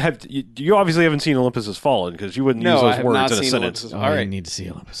 You obviously haven't seen Olympus Has Fallen because you wouldn't No, use I those have words not in a seen sentence. Olympus. Oh, All you right. need to see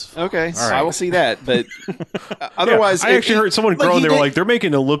Olympus. Okay, so right. I will see that, but otherwise, I actually heard someone like, groan. he They were did- like, they're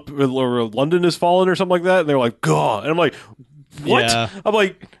making or London Has Fallen or something like that. And they're like, God. And I'm like, what? Yeah. I'm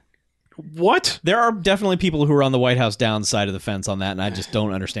like, what? There are definitely people who are on the White House down side of the fence on that, and I just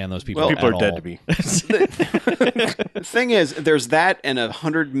don't understand those people. Well, People at are dead all. to me. the thing is, there's that and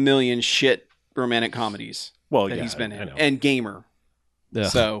 100 million shit romantic comedies Well, that yeah, he's been I in, know. and Gamer. Ugh.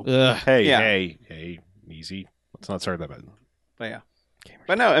 So- Ugh. Hey, yeah. hey, easy. Let's not start that bad. But yeah,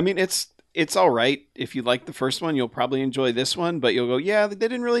 but no, I mean it's all right. If you like the first one, you'll probably enjoy this one. But you'll go, yeah, they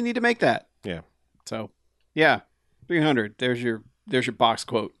didn't really need to make that. Yeah. So yeah, 300. There's your box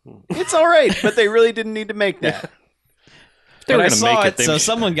quote. It's all right, but they really didn't need to make that. They But were I gonna saw make it, it, they- so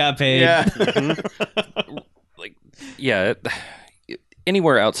someone got paid. Yeah. Yeah,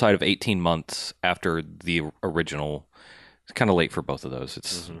 anywhere outside of 18 months after the original, it's kind of late for both of those.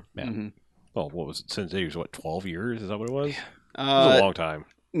 It's Yeah. Mhm. Well, what was it? Since it was, 12 years? Is that what it was? It was Uh, a long time.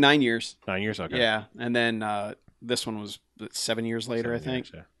 9 years. 9 years? Okay. Yeah, and then this one was 7 years later, 7 I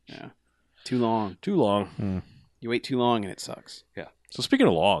think. years, yeah. Yeah, too long. Too long. You wait too long, and it sucks. So speaking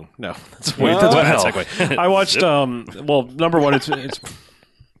of long, no, that's Well- a bad segue. I watched. Well, number one, it's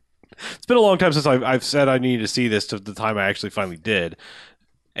been a long time since I've said I needed to see this to the time I actually finally did,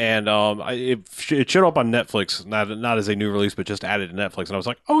 and it showed up on Netflix, not as a new release, but just added to Netflix, and I was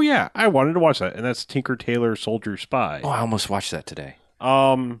like, oh yeah, I wanted to watch that, and that's Tinker Tailor Soldier Spy. oh, I almost watched that today.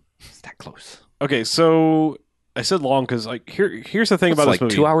 It's that close. Okay, so I said long because like here's the thing It's about like this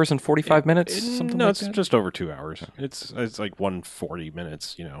movie. 2 hours and 45 minutes. Something No, like it's that? just over 2 hours. It's like 140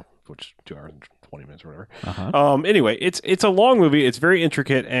 minutes, you know, which 2 hours and 20 minutes or whatever. Uh-huh. Anyway, it's a long movie. It's very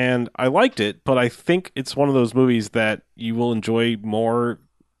intricate, and I liked it. But I think it's one of those movies that you will enjoy more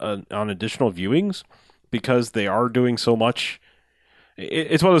on additional viewings because they are doing so much.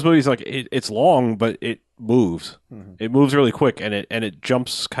 It's one of those movies like it's long, but it moves. Mhm. It moves really quick, and it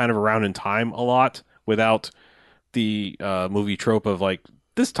jumps kind of around in time a lot without the movie trope of like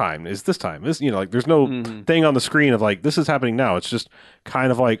this time is this time. This, you know, like there's no Mhm. thing on the screen of like this is happening now. It's just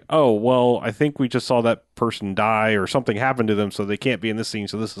kind of like, oh well, I think we just saw that person die or something happened to them, so they can't be in this scene.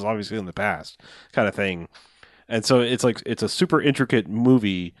 So this is obviously in the past, kind of thing. And so it's like it's a super intricate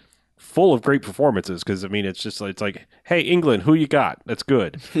movie full of great performances. Because I mean, it's like, hey, England, who you got? That's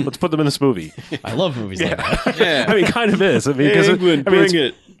good. Let's put them in this movie. I love movies like that. Yeah. I mean, kind of is. I mean, Hey, because England, bring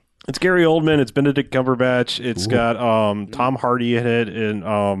it. It's Gary Oldman. It's Benedict Cumberbatch. It's got Tom Hardy in it, and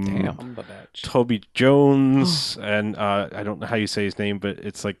Damn. Toby Jones, and I don't know how you say his name, but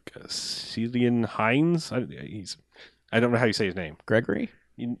it's like Cillian Hines. I don't know how you say his name. Gregory?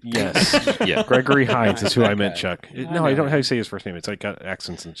 Yes, Yeah. Gregory Hines is who I meant, Okay. Chuck. No, I don't know how you say his first name. It's like got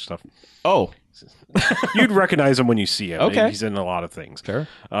accents and stuff. Oh, You'd recognize him when you see him. Okay. He's in a lot of things. sure.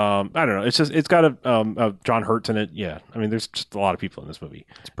 I don't know. It's got a John Hurt in it. Yeah, I mean, there's just a lot of people in this movie.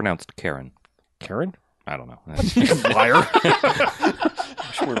 It's pronounced Karen. Karen, I don't know. liar.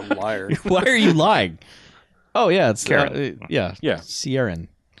 I'm sure I'm a liar. Why are you lying? Oh, yeah. It's Karen. yeah. Yeah. Sieran.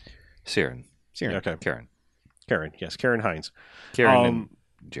 Siren. Okay, Karen. Karen. Yes, Karen Hines. Karen and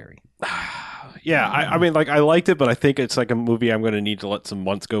Jerry. Yeah, I mean, like, I liked it, but I think it's like a movie I'm going to need to let some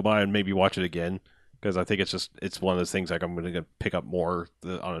months go by and maybe watch it again, because I think it's one of those things like I'm going to pick up more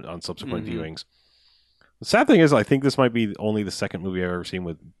on subsequent viewings. The sad thing is, I think this might be only the second movie I've ever seen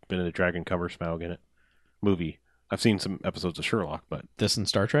with Benedict Dragon Cumbersmaug in it. Movie. I've seen some episodes of Sherlock, but This and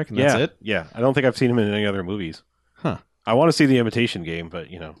Star Trek, and yeah, that's it? yeah, I don't think I've seen him in any other movies. Huh. I want to see The Imitation Game, but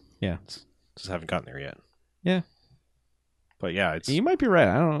Yeah. just haven't gotten there yet. Yeah. But yeah, it's You might be right.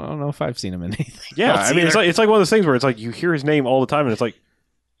 I don't know if I've seen him in anything. yeah. else I mean, either. it's like one of those things where it's like you hear his name all the time, and it's like,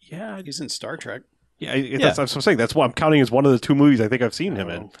 yeah, He's in Star Trek. yeah. That's what I'm saying. That's what I'm counting as one of the two movies I think I've seen him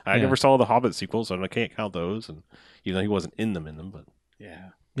in. I Yeah. never saw the Hobbit sequels, so I can't count those. And even though he wasn't in them, but Yeah.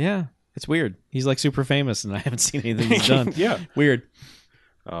 Yeah. It's weird. He's like super famous, and I haven't seen anything he's done. yeah, Weird.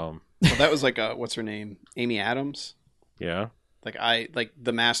 Well, that was like what's her name? Amy Adams. yeah. Like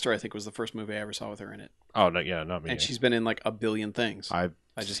The Master, I think was the first movie I ever saw with her in it. Oh no, yeah, not me. And she's been in like a billion things. I've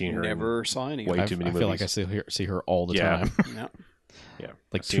I just seen her never saw any of way it. too many I feel like I movies. see her all the Yeah. time. No. Yeah,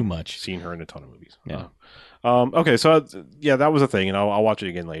 Like I've too seen- much. Seen her in a ton of movies. Yeah. Okay, so yeah, that was a thing, and I'll watch it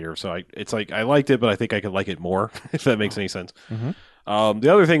again later. So it's like I liked it, but I think I could like it more if that makes any sense. Mhm.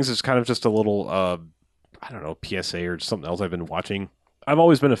 The other things is kind of just a little, I don't know, PSA or just something else I've been watching. I've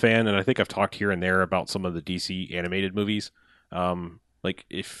always been a fan, and I think I've talked here and there about some of the DC animated movies. Like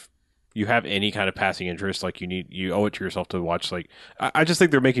if you have any kind of passing interest, like you owe it to yourself to watch. Like I just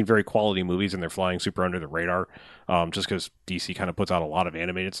think they're making very quality movies, and they're flying super under the radar. Just because DC kind of puts out a lot of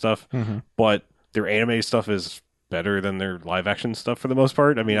animated stuff, but their animated stuff is better than their live action stuff for the most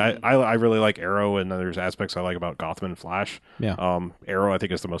part. I mean, I really like Arrow, and then there's aspects I like about Gotham and Flash. Yeah. Arrow I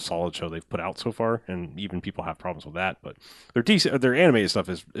think is the most solid show they've put out so far, and even people have problems with that. But their animated stuff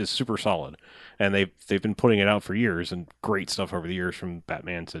is super solid, and they've been putting it out for years, and great stuff over the years, from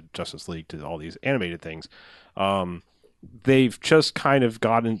Batman to Justice League to all these animated things. They've just kind of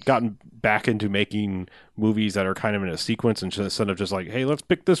gotten back into making movies that are kind of in a sequence, and instead of just like, hey, let's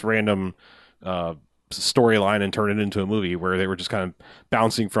pick this random storyline and turn it into a movie, where they were just kind of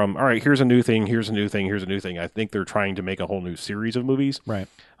bouncing from, all right, here's a new thing, here's a new thing, here's a new thing. I think they're trying to make a whole new series of movies. Right.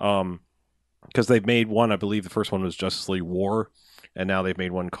 Because they've made one, I believe the first one was Justice League War, and now they've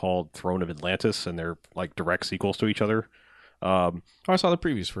made one called Throne of Atlantis, and they're like direct sequels to each other. Oh, I saw the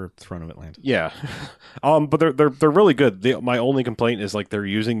previews for Throne of Atlantis. Yeah, but they're really good. My only complaint is like they're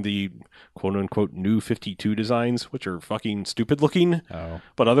using the quote unquote new 52 designs, which are fucking stupid looking. Oh.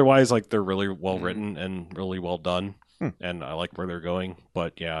 But otherwise, like they're really well written and really well done, and I like where they're going.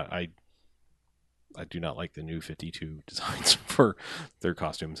 But yeah, I do not like the new 52 designs for their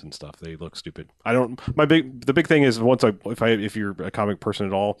costumes and stuff. They look stupid. I don't. The big thing is if you're a comic person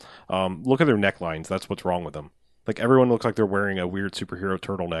at all, look at their necklines. That's what's wrong with them. Like everyone looks like they're wearing a weird superhero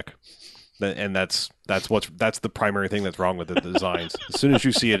turtleneck, and that's the primary thing that's wrong with the designs. As soon as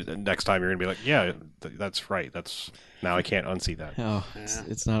you see it next time, you're gonna be like, yeah, that's right. Now I can't unsee that. Oh,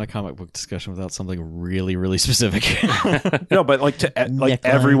 it's not a comic book discussion without something really, really specific. No, but like Necklines.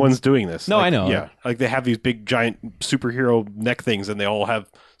 everyone's doing this. No, Like, I know. Yeah, like they have these big giant superhero neck things, and they all have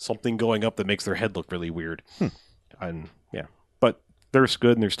something going up that makes their head look really weird. And yeah, but they're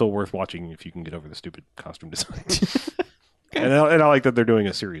good, and they're still worth watching if you can get over the stupid costume designs. And I like that they're doing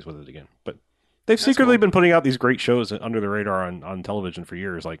a series with it again. But they've secretly been putting out these great shows under the radar on television for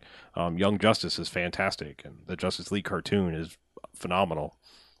years. Like Young Justice is fantastic, and the Justice League cartoon is phenomenal.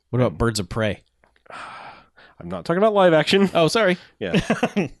 What about Birds of Prey? I'm not talking about live action. Oh, sorry. Yeah,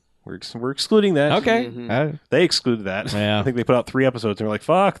 we're excluding that. Okay. They excluded that. Yeah. I think they put out 3 episodes and were like,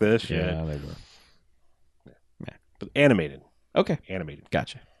 "Fuck this shit." Yeah, they were. But animated, Okay. Gotcha.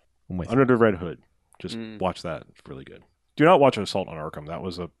 Gotcha. I'm with you. Under the Red Hood. Just watch that. It's really good. Do not watch Assault on Arkham. That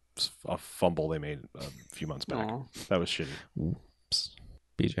was a fumble they made a few months back. Aw. That was shitty. Oops.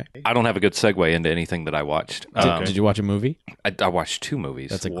 BJ? I don't have a good segue into anything that I watched. Did you watch a movie? I watched 2 movies.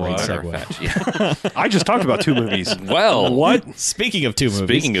 That's a great matter of segue. fact. Yeah. I just talked about 2 movies. Well, What? Speaking of 2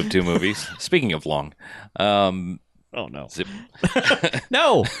 movies. Speaking of 2 movies, speaking of long, Oh, no. zip.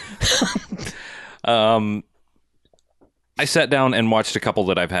 No! I sat down and watched a couple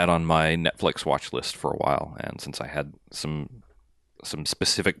that I've had on my Netflix watch list for a while, and since I had some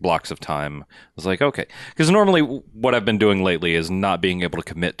specific blocks of time, I was like, okay, because normally what I've been doing lately is not being able to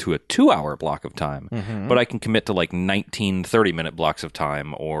commit to a 2-hour block of time, but I can commit to like 19 30-minute blocks of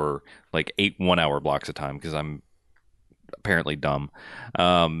time or like 8 1-hour blocks of time because I'm apparently dumb.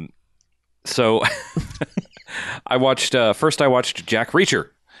 So I watched I watched Jack Reacher.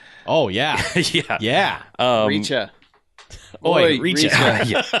 Oh, yeah. Yeah. Yeah. Reacha. Oi, Reacher.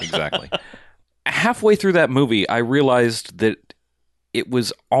 Yeah, exactly. Halfway through that movie, I realized that it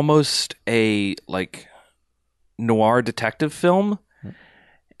was almost a like noir detective film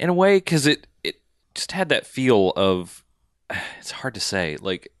in a way, because it just had that feel of, it's hard to say,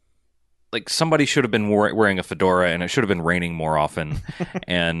 like somebody should have been wearing a fedora and it should have been raining more often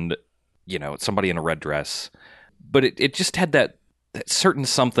and somebody in a red dress, but it just had that certain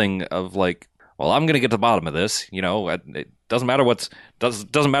something of like, well, I'm going to get to the bottom of this. It doesn't matter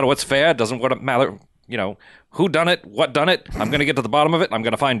doesn't matter what's fair. It doesn't matter, who done it, what done it. I'm going to get to the bottom of it. I'm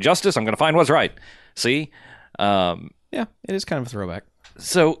going to find justice. I'm going to find what's right. See? Yeah, it is kind of a throwback.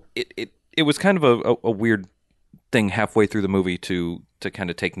 So it was kind of a weird thing halfway through the movie to kind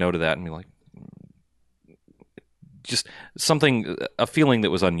of take note of that and be like, just something, a feeling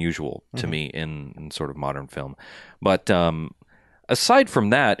that was unusual to me in sort of modern film. But aside from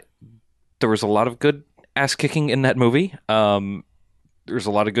that, there was a lot of good ass kicking in that movie. There's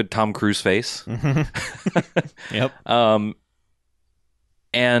a lot of good Tom Cruise face. Yep.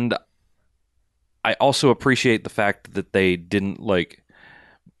 And I also appreciate the fact that they didn't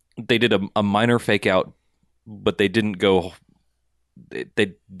they did a minor fake out, but they didn't go.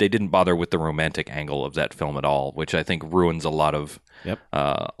 They didn't bother with the romantic angle of that film at all, which I think ruins a lot of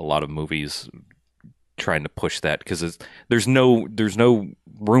movies trying to push that, because there's no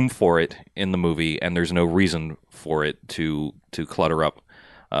room for it in the movie, and there's no reason for it to clutter up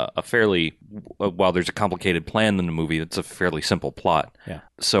a fairly, while there's a complicated plan in the movie, it's a fairly simple plot. Yeah.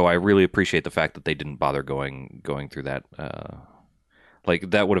 So I really appreciate the fact that they didn't bother going through that.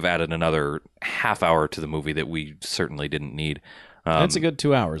 That would have added another half hour to the movie that we certainly didn't need. It's a good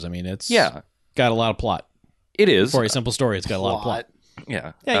 2 hours. I mean, it's got a lot of plot. It is. For a simple story, it's got a lot of plot.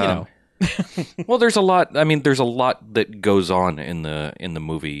 Yeah. Yeah, Well, there's a lot. I mean, there's a lot that goes on in the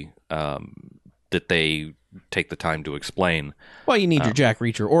movie that they take the time to explain. Well, you need your Jack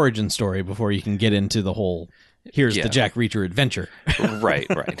Reacher origin story before you can get into the whole, here's the Jack Reacher adventure. Right.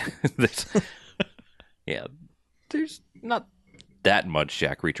 There's not that much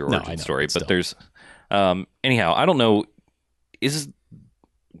Jack Reacher origin story, but there's anyhow, I don't know,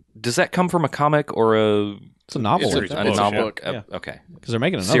 does that come from a comic or it's a novel. It's a book. Yeah. Okay. Because they're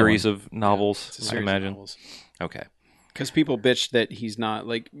making another series one. of novels, It's a I series of imagine. novels. Okay. Because people bitch that he's not,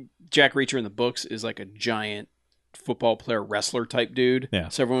 like, Jack Reacher in the books is like a giant football player wrestler type dude. Yeah.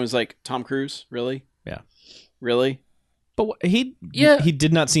 So everyone was like, Tom Cruise? Really? Yeah. Really? But he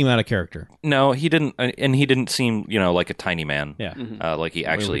did not seem out of character. No, he didn't, and he didn't seem, like a tiny man. Yeah. Like he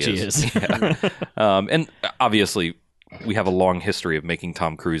actually Which he is. Yeah. And obviously, we have a long history of making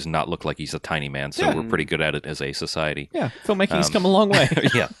Tom Cruise not look like he's a tiny man, so we're pretty good at it as a society. Yeah, filmmaking's come a long way.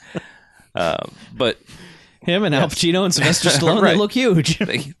 Yeah. But Him and Al Pacino and Sylvester Stallone, Right. they look huge.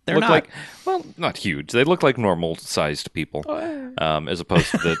 They're look not. like, well, not huge. They look like normal-sized people, as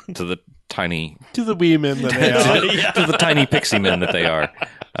opposed to the tiny To the wee men that they are. to the tiny pixie men that they are.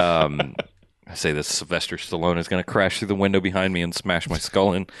 I say this, Sylvester Stallone is going to crash through the window behind me and smash my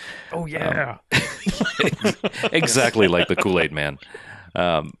skull in. Oh yeah. Exactly like the Kool-Aid Man.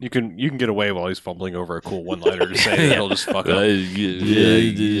 You can get away while he's fumbling over a cool one-liner to say that he'll just fuck up.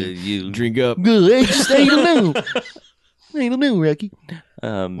 You Drink up. stay alone. Stay alone, Rocky.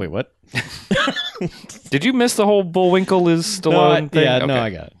 Wait, what? Did you miss the whole Bullwinkle is Stallone thing? Yeah, Okay. no, I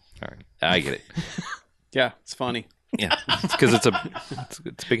got it. All right. I get it. Yeah, it's funny. Yeah, it's because it's a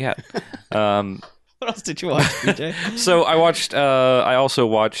big hat. What else did you watch, BJ? So I watched. I also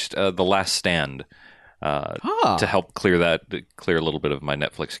watched The Last Stand to help clear a little bit of my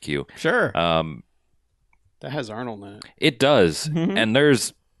Netflix queue. Sure. That has Arnold in it. It does, and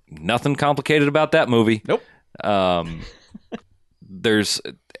there's nothing complicated about that movie. Nope. There's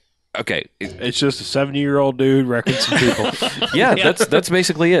okay. It's just a 70-year-old dude wrecking some people. Yeah, that's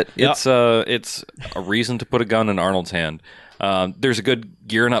basically it. Yep. It's a reason to put a gun in Arnold's hand. There's a good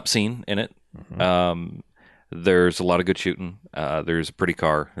gearing up scene in it. There's a lot of good shooting. There's a pretty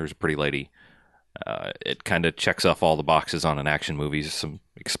car. There's a pretty lady. It kind of checks off all the boxes on an action movie. Some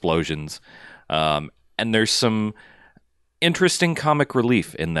explosions. And there's some interesting comic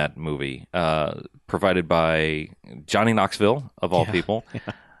relief in that movie, provided by Johnny Knoxville, of all people.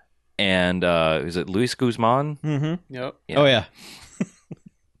 Yeah. And is it Luis Guzman? Mm-hmm. Yep. Yeah. Oh, yeah.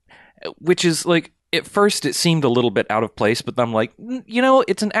 Which is like, at first it seemed a little bit out of place, but I'm like,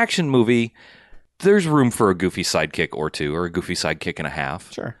 it's an action movie. There's room for a goofy sidekick or two, or a goofy sidekick and a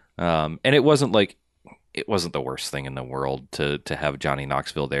half. Sure. And it wasn't the worst thing in the world to have Johnny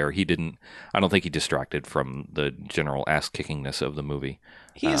Knoxville there. I don't think he distracted from the general ass-kickingness of the movie.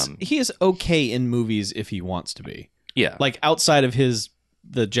 He is okay in movies if he wants to be. Yeah. Like, outside of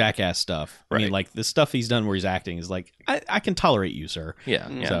the Jackass stuff. I mean, Right. like, the stuff he's done where he's acting is like, I can tolerate you, sir. Yeah.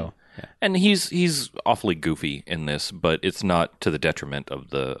 So, And he's awfully goofy in this, but it's not to the detriment of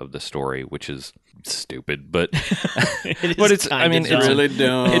the story, which is stupid. But It's really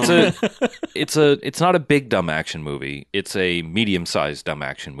dumb. it's not a big dumb action movie. It's a medium-sized dumb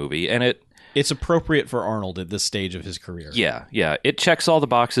action movie, and it's appropriate for Arnold at this stage of his career. yeah, it checks all the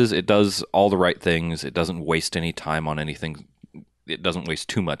boxes. It does all the right things. It doesn't waste any time on anything. It doesn't waste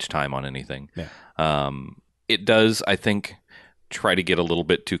too much time on anything. Yeah. It does, I think, try to get a little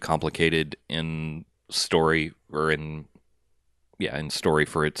bit too complicated in story, or in story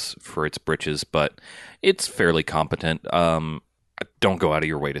for its britches, but it's fairly competent. Don't go out of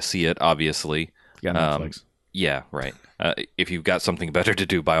your way to see it, obviously. You got Netflix. Yeah, right. If you've got something better to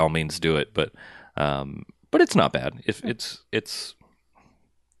do, by all means do it. But it's not bad. It's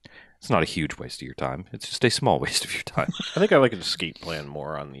not a huge waste of your time. It's just a small waste of your time. I think I like an escape plan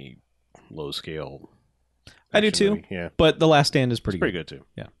more on the low scale. I do action too. movie. Yeah, But The Last Stand is it's pretty good too.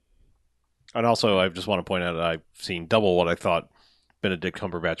 Yeah. And also, I just want to point out that I've seen double what I thought Benedict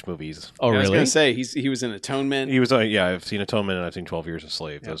Cumberbatch movies. Oh, I was really? going to say, he was in Atonement. He was, I've seen Atonement and I've seen 12 Years a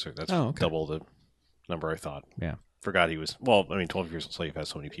Slave. Yeah. That's Oh, okay. double the number I thought. Yeah. Forgot he was, 12 Years a Slave has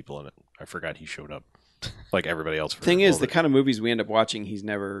so many people in it. I forgot he showed up like everybody else. For Thing a is, the moment. kind of movies we end up watching, he's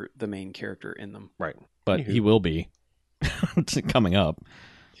never the main character in them. Right. But he will be coming up.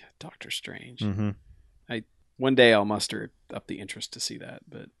 Yeah, Doctor Strange. Mm-hmm. One day I'll muster up the interest to see that,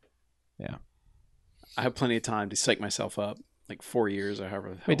 but Yeah. I have plenty of time to psych myself up. Like 4 years or however.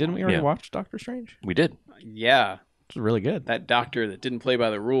 the hell Wait, didn't we long. already Yeah. watch Doctor Strange? We did. Yeah, It was really good. that doctor that didn't play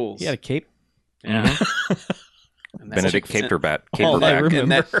by the rules. He had a cape. Yeah. And that Benedict chick was in- Caperback. I Caperback. remember.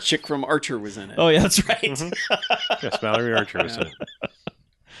 and that chick from Archer was in it. Oh, yeah, that's right. Mm-hmm. Yes, Mallory Archer was in it.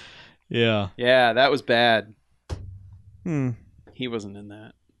 Yeah. Yeah, that was bad. Hmm. He wasn't in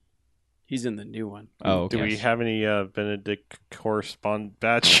that. He's in the new one. Oh, okay. Do we have any Benedict correspond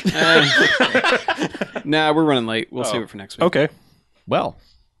batch? Nah, we're running late. We'll Oh. save it for next week. Okay. Well,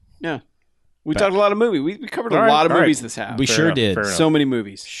 We talked a lot of movies. We covered a All right, lot of all right. movies this half. we Fair sure enough, did. fair enough. So many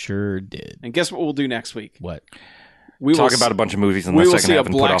movies. Sure did. And guess what we'll do next week? What? We Talk will about a bunch of movies in we the will second see a half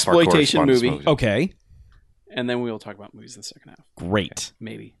and put off our blaxploitation correspondence movie. movies. Okay. and then we will talk about movies in the second half. Great.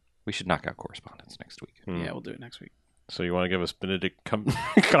 Maybe. We should knock out correspondence next week. Yeah, we'll do it next week. So you want to give us Benedict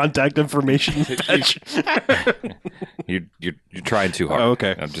contact information? You're trying too hard. Oh,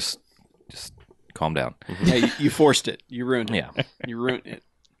 okay. Just calm down. Yeah, you forced it. You ruined it. Yeah. You ruined it.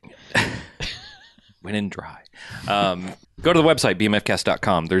 Went in dry. Go to the website,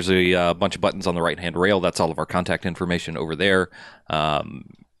 bmfcast.com. There's a bunch of buttons on the right-hand rail. That's all of our contact information over there.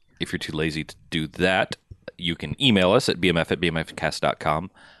 If you're too lazy to do that, you can email us at bmf@bmfcast.com,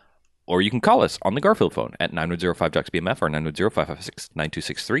 or you can call us on the Garfield phone at 9105-JOCKS-BMF or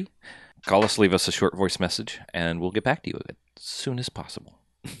 910-556-9263. Call us, leave us a short voice message, and we'll get back to you as soon as possible.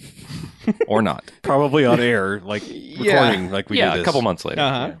 Or not. Probably on air, like recording, like we Yeah, did a this. couple months later.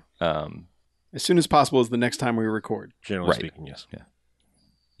 Uh-huh. As soon as possible is the next time we record. Generally Right. speaking, yes.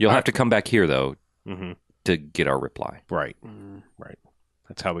 You'll have to come back here, though, Mm-hmm. to get our reply. Right. Right.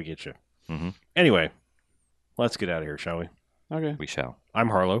 That's how we get you. Mhm. Anyway, let's get out of here, shall we? Okay. We shall. I'm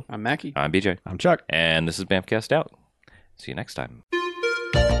Harlow. I'm Mackie. I'm BJ, I'm Chuck. and this is Bamcast Out. See you next time.